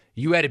 though.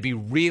 You had to be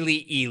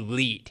really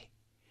elite.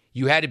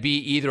 You had to be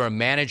either a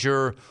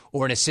manager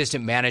or an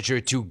assistant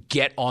manager to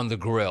get on the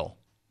grill.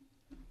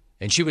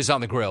 And she was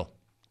on the grill.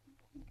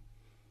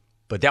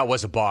 But that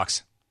was a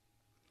box.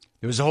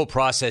 There was a whole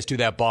process to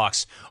that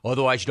box.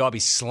 Otherwise, you'd all be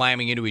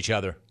slamming into each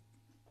other.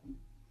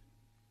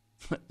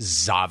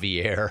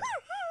 Xavier.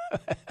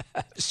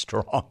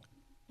 Strong.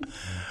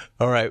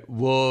 All right,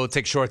 we'll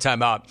take a short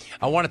time out.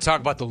 I want to talk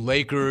about the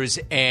Lakers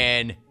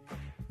and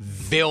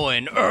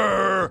victim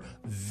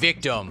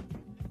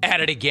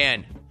at it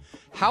again.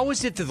 How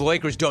is it that the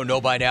Lakers don't know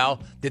by now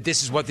that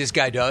this is what this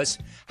guy does?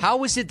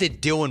 How is it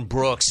that Dylan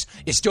Brooks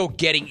is still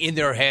getting in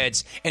their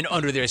heads and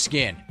under their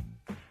skin?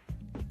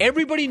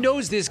 Everybody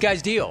knows this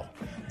guy's deal.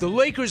 The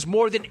Lakers,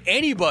 more than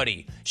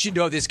anybody, should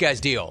know this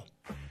guy's deal.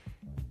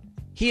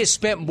 He has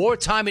spent more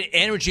time and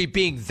energy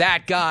being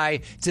that guy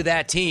to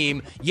that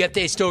team, yet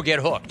they still get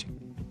hooked.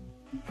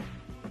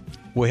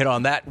 We'll hit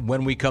on that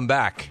when we come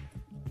back.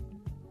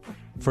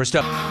 First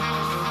up.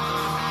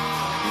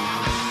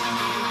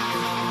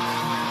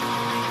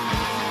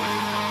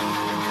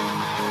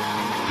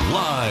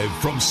 Live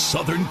from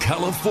Southern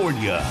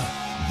California,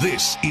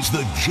 this is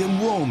the Jim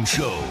Rome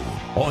Show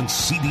on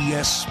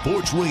CBS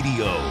Sports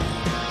Radio.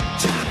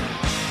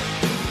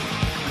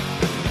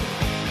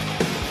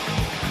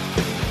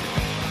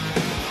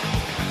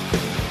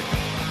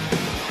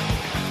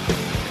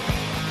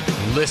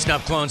 Listen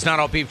up, clones. Not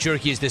all beef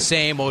jerky is the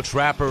same. Old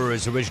Trapper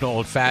is original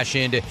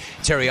old-fashioned.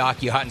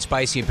 Teriyaki, hot and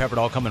spicy, and peppered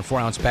all come in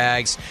 4-ounce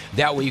bags.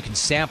 That way you can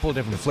sample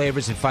different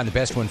flavors and find the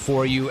best one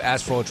for you.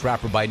 Ask for Old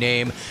Trapper by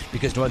name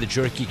because no other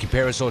jerky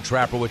compares Old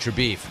Trapper with your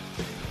beef.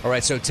 All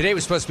right, so today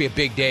was supposed to be a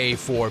big day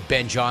for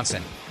Ben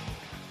Johnson.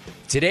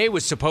 Today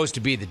was supposed to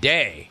be the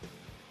day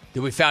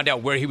that we found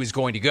out where he was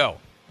going to go.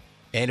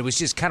 And it was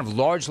just kind of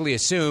largely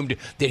assumed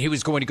that he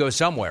was going to go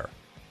somewhere.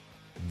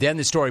 Then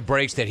the story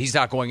breaks that he's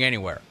not going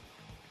anywhere.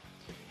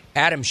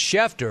 Adam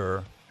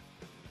Schefter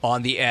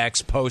on the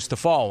X posts the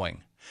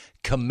following.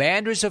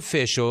 Commanders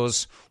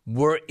officials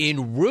were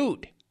en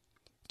route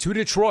to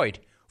Detroit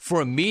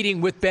for a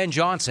meeting with Ben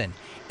Johnson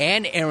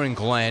and Aaron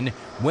Glenn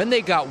when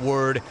they got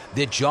word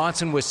that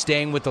Johnson was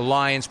staying with the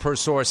Lions per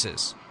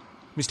sources.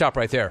 Let me stop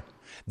right there.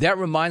 That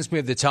reminds me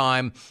of the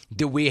time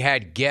that we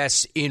had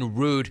guests en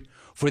route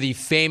for the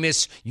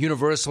famous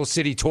Universal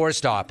City tour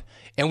stop,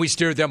 and we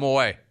steered them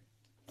away.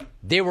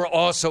 They were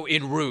also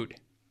en route.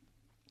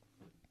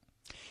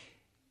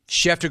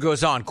 Schefter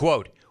goes on,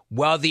 quote,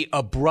 while the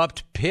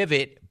abrupt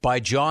pivot by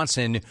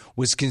Johnson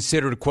was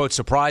considered, quote,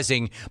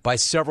 surprising by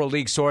several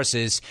league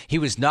sources, he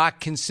was not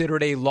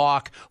considered a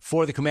lock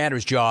for the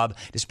Commanders' job,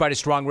 despite a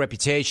strong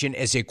reputation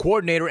as a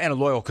coordinator and a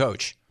loyal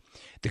coach.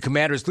 The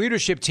Commanders'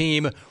 leadership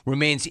team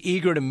remains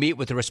eager to meet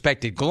with the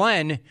respected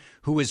Glenn,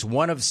 who is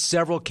one of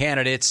several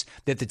candidates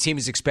that the team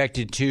is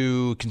expected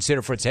to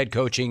consider for its head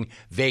coaching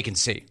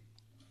vacancy.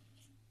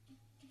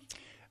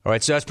 All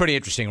right, so that's pretty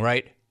interesting,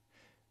 right?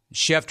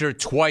 Schefter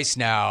twice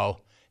now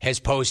has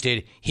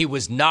posted he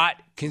was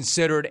not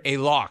considered a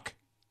lock.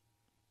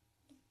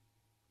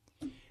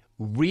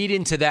 Read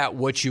into that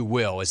what you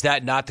will. Is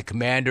that not the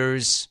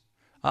Commanders?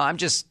 I'm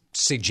just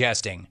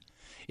suggesting.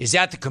 Is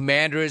that the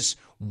Commanders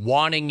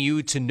wanting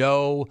you to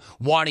know,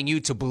 wanting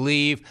you to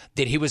believe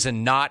that he was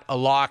not a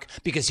lock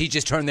because he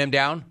just turned them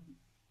down?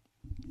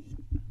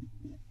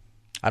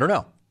 I don't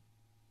know.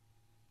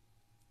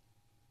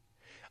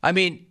 I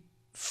mean,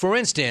 for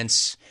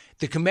instance,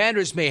 the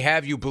Commanders may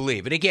have you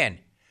believe, and again,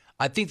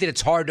 I think that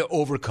it's hard to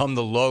overcome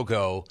the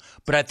logo,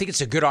 but I think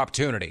it's a good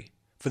opportunity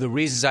for the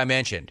reasons I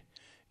mentioned.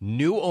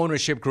 New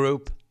ownership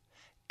group,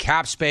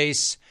 cap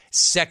space,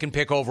 second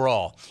pick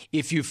overall.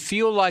 If you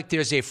feel like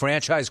there's a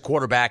franchise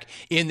quarterback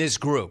in this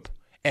group,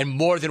 and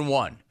more than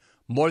one,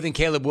 more than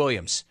Caleb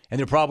Williams, and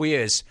there probably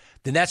is,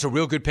 then that's a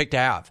real good pick to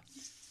have.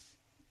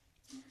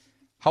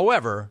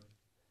 However,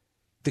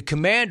 the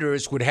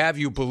Commanders would have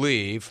you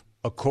believe,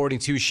 according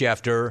to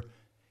Schefter,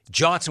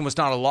 Johnson was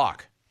not a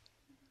lock.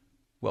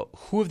 Well,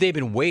 who have they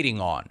been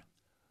waiting on?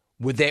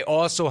 Would they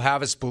also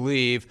have us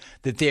believe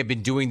that they have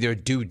been doing their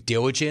due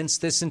diligence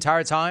this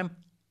entire time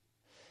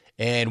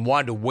and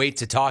wanted to wait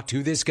to talk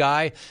to this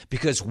guy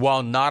because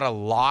while not a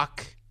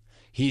lock,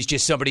 he's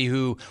just somebody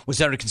who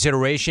was under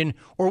consideration?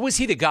 Or was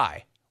he the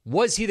guy?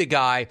 Was he the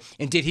guy,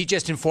 and did he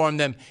just inform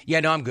them, yeah,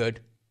 no, I'm good.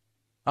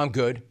 I'm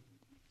good.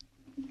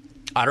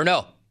 I don't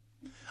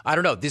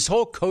know. This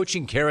whole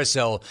coaching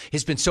carousel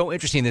has been so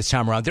interesting this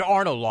time around. There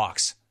are no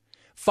locks.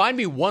 Find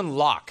me one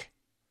lock.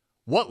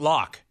 What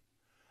lock?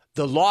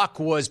 The lock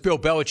was Bill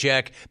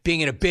Belichick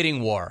being in a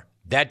bidding war.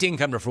 That didn't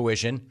come to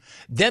fruition.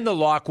 Then the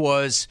lock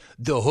was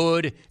the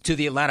hood to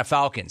the Atlanta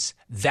Falcons.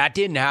 That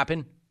didn't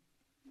happen.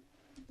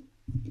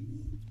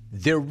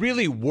 There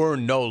really were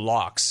no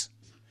locks.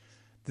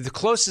 The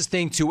closest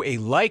thing to a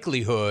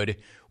likelihood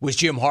was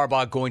Jim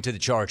Harbaugh going to the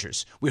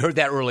Chargers. We heard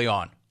that early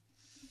on.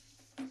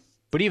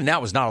 But even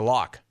that was not a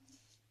lock.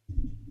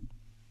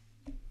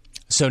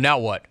 So now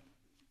what?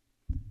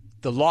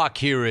 the lock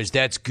here is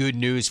that's good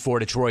news for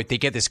Detroit. They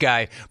get this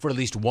guy for at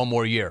least one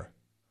more year.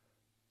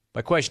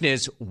 My question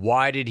is,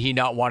 why did he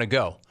not want to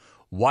go?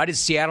 Why did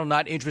Seattle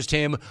not interest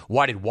him?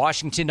 Why did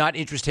Washington not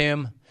interest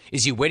him?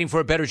 Is he waiting for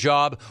a better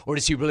job, or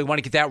does he really want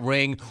to get that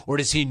ring, or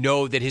does he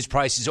know that his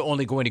price is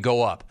only going to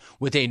go up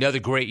with another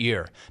great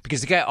year?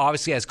 Because the guy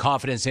obviously has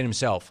confidence in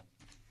himself.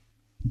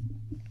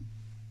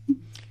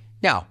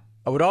 Now,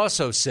 I would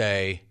also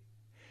say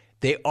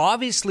they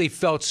obviously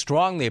felt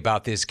strongly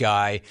about this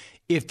guy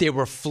if they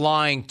were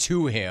flying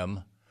to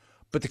him,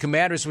 but the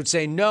Commanders would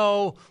say,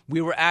 no,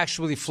 we were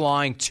actually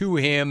flying to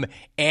him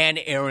and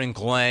Aaron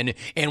Glenn,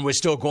 and we're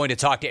still going to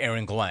talk to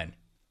Aaron Glenn.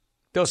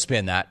 They'll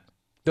spin that.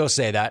 They'll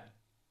say that.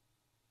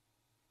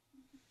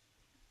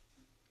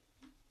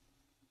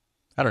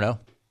 I don't know.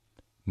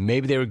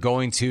 Maybe they were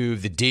going to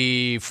the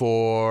D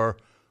for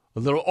a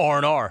little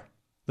R&R, a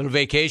little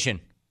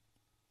vacation.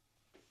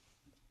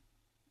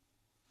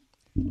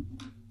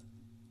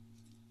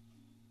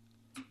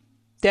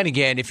 Then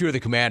again, if you're the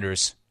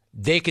Commanders,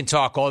 they can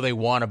talk all they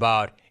want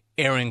about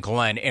Aaron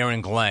Glenn.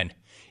 Aaron Glenn.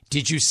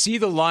 Did you see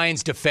the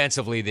Lions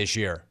defensively this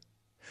year?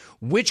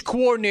 Which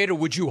coordinator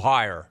would you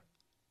hire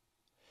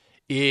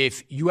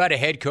if you had a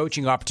head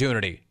coaching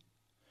opportunity?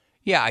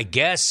 Yeah, I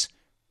guess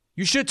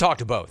you should talk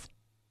to both.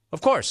 Of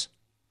course.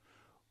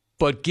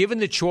 But given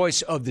the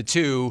choice of the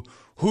two,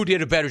 who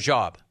did a better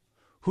job?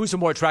 Who's a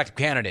more attractive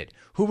candidate?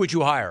 Who would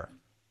you hire?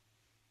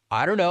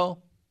 I don't know.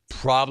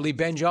 Probably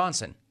Ben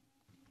Johnson.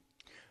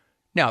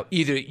 Now,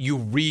 either you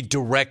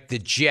redirect the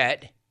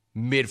jet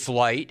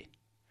mid-flight,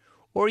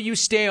 or you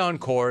stay on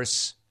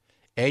course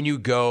and you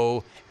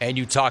go and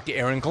you talk to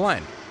Aaron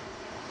Glenn.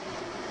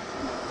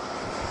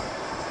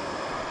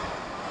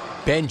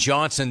 Ben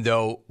Johnson,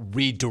 though,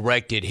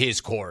 redirected his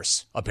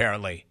course,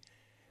 apparently,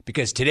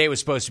 because today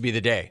was supposed to be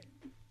the day.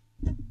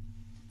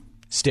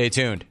 Stay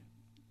tuned.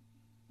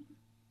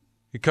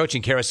 The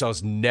coaching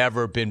carousel's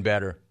never been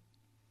better.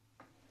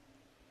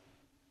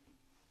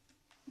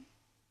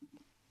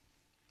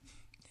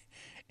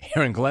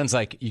 Aaron Glenn's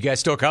like, you guys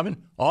still coming?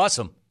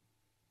 Awesome.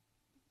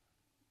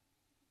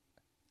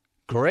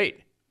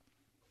 Great.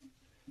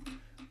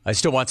 I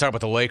still want to talk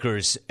about the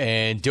Lakers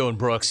and Dylan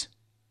Brooks.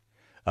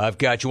 I've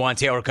got Juwan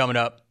Taylor coming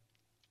up.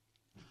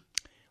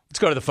 Let's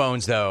go to the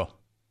phones, though.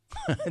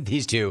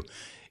 These two.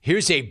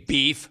 Here's a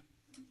beef.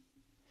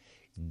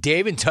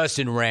 Dave and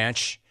Tustin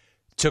Ranch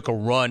took a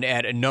run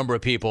at a number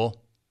of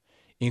people,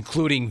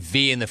 including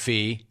V and the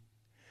Fee.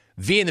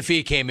 V and the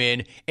Fee came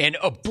in and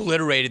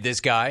obliterated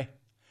this guy.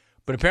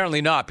 But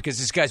apparently not, because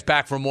this guy's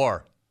back for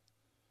more.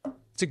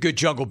 It's a good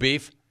jungle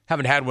beef.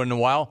 Haven't had one in a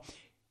while.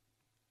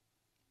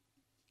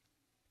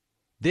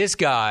 This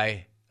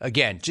guy,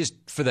 again, just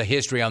for the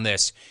history on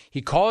this,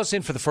 he calls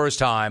in for the first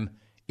time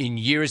in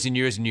years and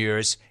years and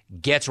years,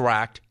 gets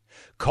racked,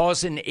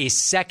 calls in a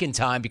second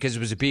time because it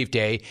was a beef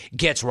day,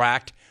 gets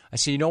racked. I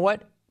say, you know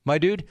what, my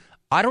dude?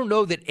 I don't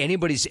know that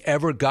anybody's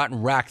ever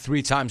gotten racked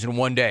 3 times in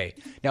one day.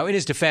 Now, in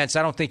his defense,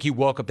 I don't think he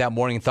woke up that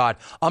morning and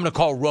thought, I'm going to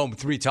call Rome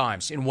 3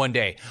 times in one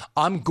day.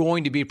 I'm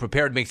going to be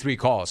prepared to make 3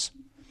 calls.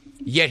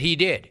 Yet he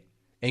did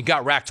and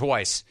got racked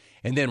twice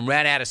and then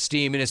ran out of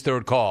steam in his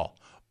third call.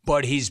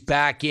 But he's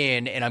back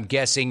in, and I'm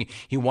guessing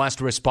he wants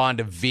to respond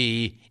to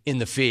V in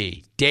the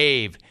Fee.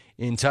 Dave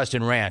in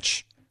Tustin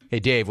Ranch. Hey,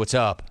 Dave, what's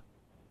up?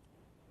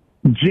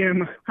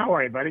 Jim, how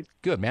are you, buddy?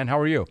 Good, man. How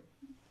are you?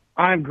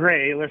 I'm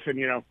great. Listen,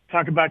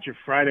 talk about your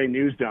Friday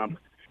news dump.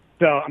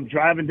 So I'm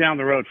driving down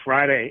the road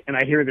Friday, and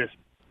I hear this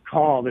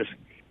call.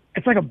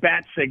 It's like a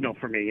bat signal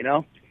for me,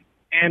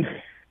 And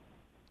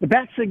the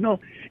bat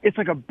signal, it's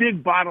like a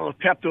big bottle of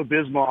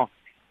Pepto-Bismol,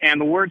 and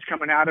the words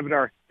coming out of it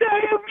are,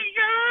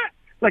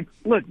 like,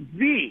 look,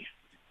 V.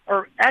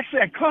 Or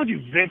actually, I called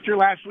you Victor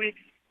last week,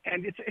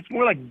 and it's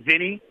more like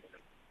Vinny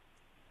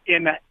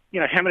in,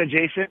 Hemet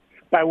adjacent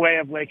by way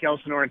of Lake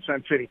Elsinore and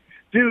Sun City.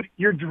 Dude,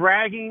 you're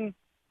dragging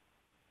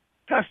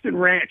Tustin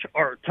Ranch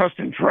or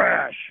Tustin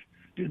Trash.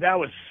 Dude, that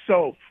was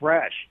so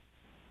fresh.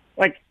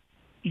 Like,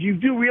 you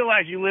do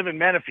realize you live in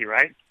Menifee,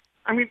 right?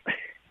 I mean,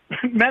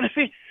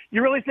 Menifee,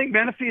 you really think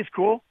Menifee is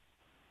cool?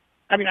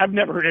 I mean, I've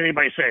never heard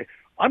anybody say,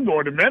 I'm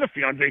going to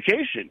Menifee on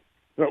vacation.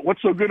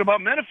 What's so good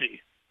about Menifee?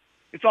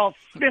 It's all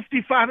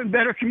 55 and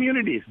better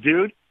communities,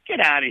 dude. Get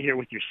out of here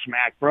with your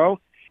smack, bro.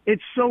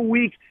 It's so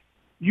weak.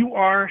 You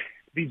are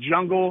the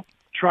jungle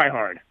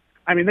tryhard.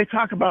 I mean, they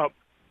talk about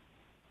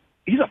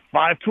he's a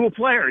 5-tool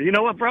player. You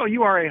know what, bro?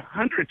 You are a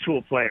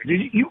 100-tool player.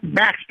 You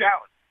maxed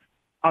out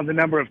on the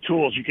number of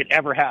tools you could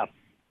ever have.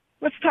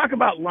 Let's talk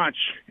about lunch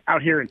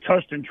out here in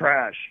Tustin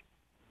Trash.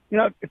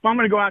 If I'm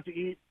going to go out to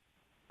eat,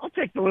 I'll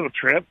take the little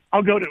trip.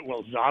 I'll go to,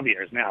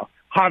 Xavier's now.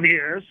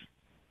 Javier's.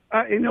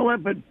 You know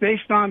what? But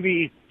based on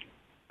the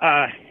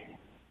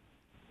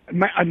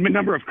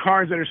number of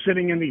cars that are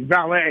sitting in the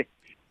valet,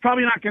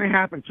 probably not going to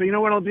happen. So you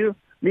know what I'll do?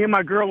 Me and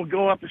my girl will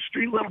go up the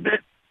street a little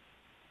bit.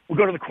 We'll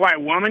go to the Quiet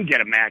Woman,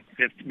 get a Mac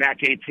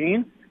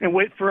 18, and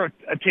wait for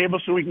a table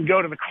so we can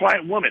go to the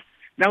Quiet Woman.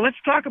 Now let's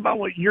talk about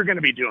what you're going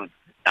to be doing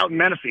out in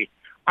Menifee.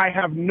 I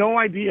have no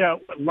idea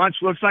what lunch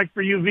looks like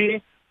for you,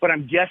 V, but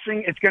I'm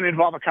guessing it's going to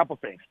involve a couple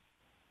things.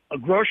 a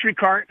grocery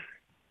cart,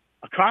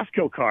 a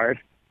Costco card,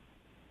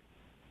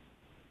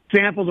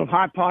 samples of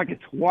Hot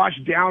Pockets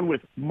washed down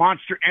with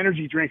Monster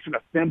energy drinks and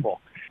a thimble.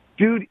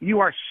 Dude, you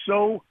are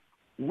so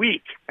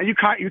weak. And you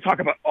talk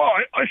about,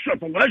 I shut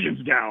the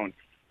legends down.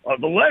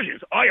 The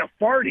legends, a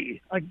farty.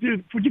 Like,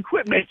 dude, would you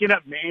quit making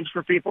up names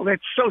for people?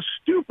 That's so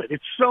stupid.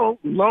 It's so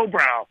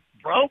lowbrow,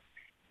 bro.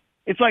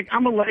 It's like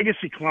I'm a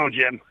legacy clone,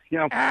 Jim. You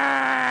know.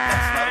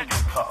 That's not a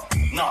good call.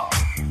 No.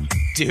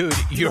 Dude,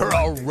 you're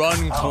a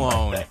run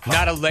clone,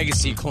 not a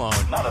legacy clone.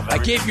 I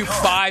gave you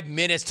 5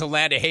 minutes to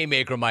land a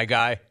haymaker, my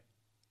guy.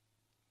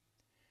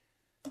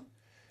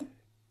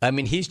 I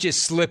mean, he's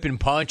just slipping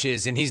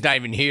punches, and he's not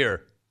even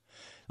here.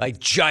 Like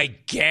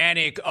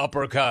gigantic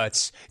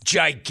uppercuts,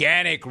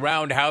 gigantic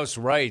roundhouse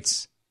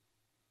rights,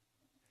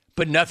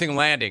 but nothing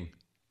landing.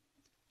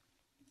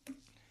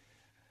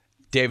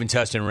 Dave and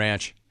Tustin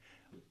Ranch.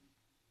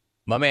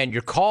 My man,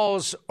 your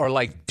calls are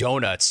like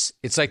donuts.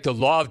 It's like the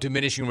law of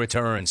diminishing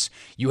returns.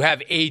 You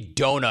have a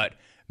donut.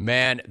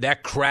 Man,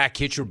 that crack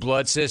hits your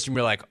blood system.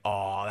 You're like,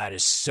 oh, that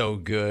is so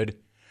good.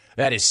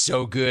 That is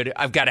so good.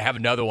 I've got to have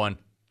another one.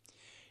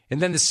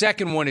 And then the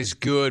second one is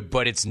good,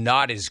 but it's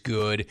not as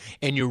good,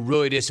 and you're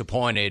really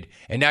disappointed,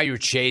 and now you're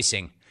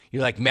chasing.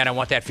 You're like, man, I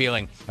want that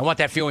feeling. I want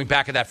that feeling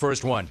back of that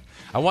first one.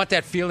 I want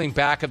that feeling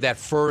back of that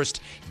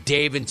first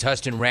Dave and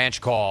Tustin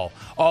Ranch call.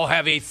 I'll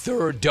have a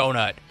third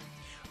donut.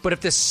 But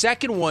if the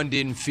second one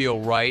didn't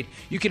feel right,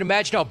 you can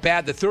imagine how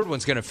bad the third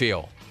one's going to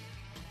feel.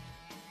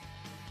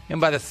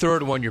 And by the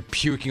third one, you're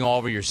puking all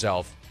over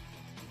yourself.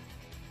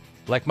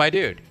 Like my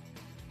dude.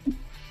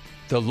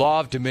 The law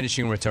of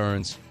diminishing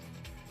returns.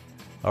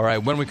 All right,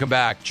 when we come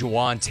back,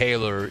 Juwan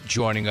Taylor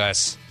joining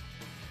us.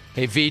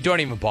 Hey, V,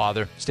 don't even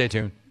bother. Stay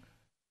tuned.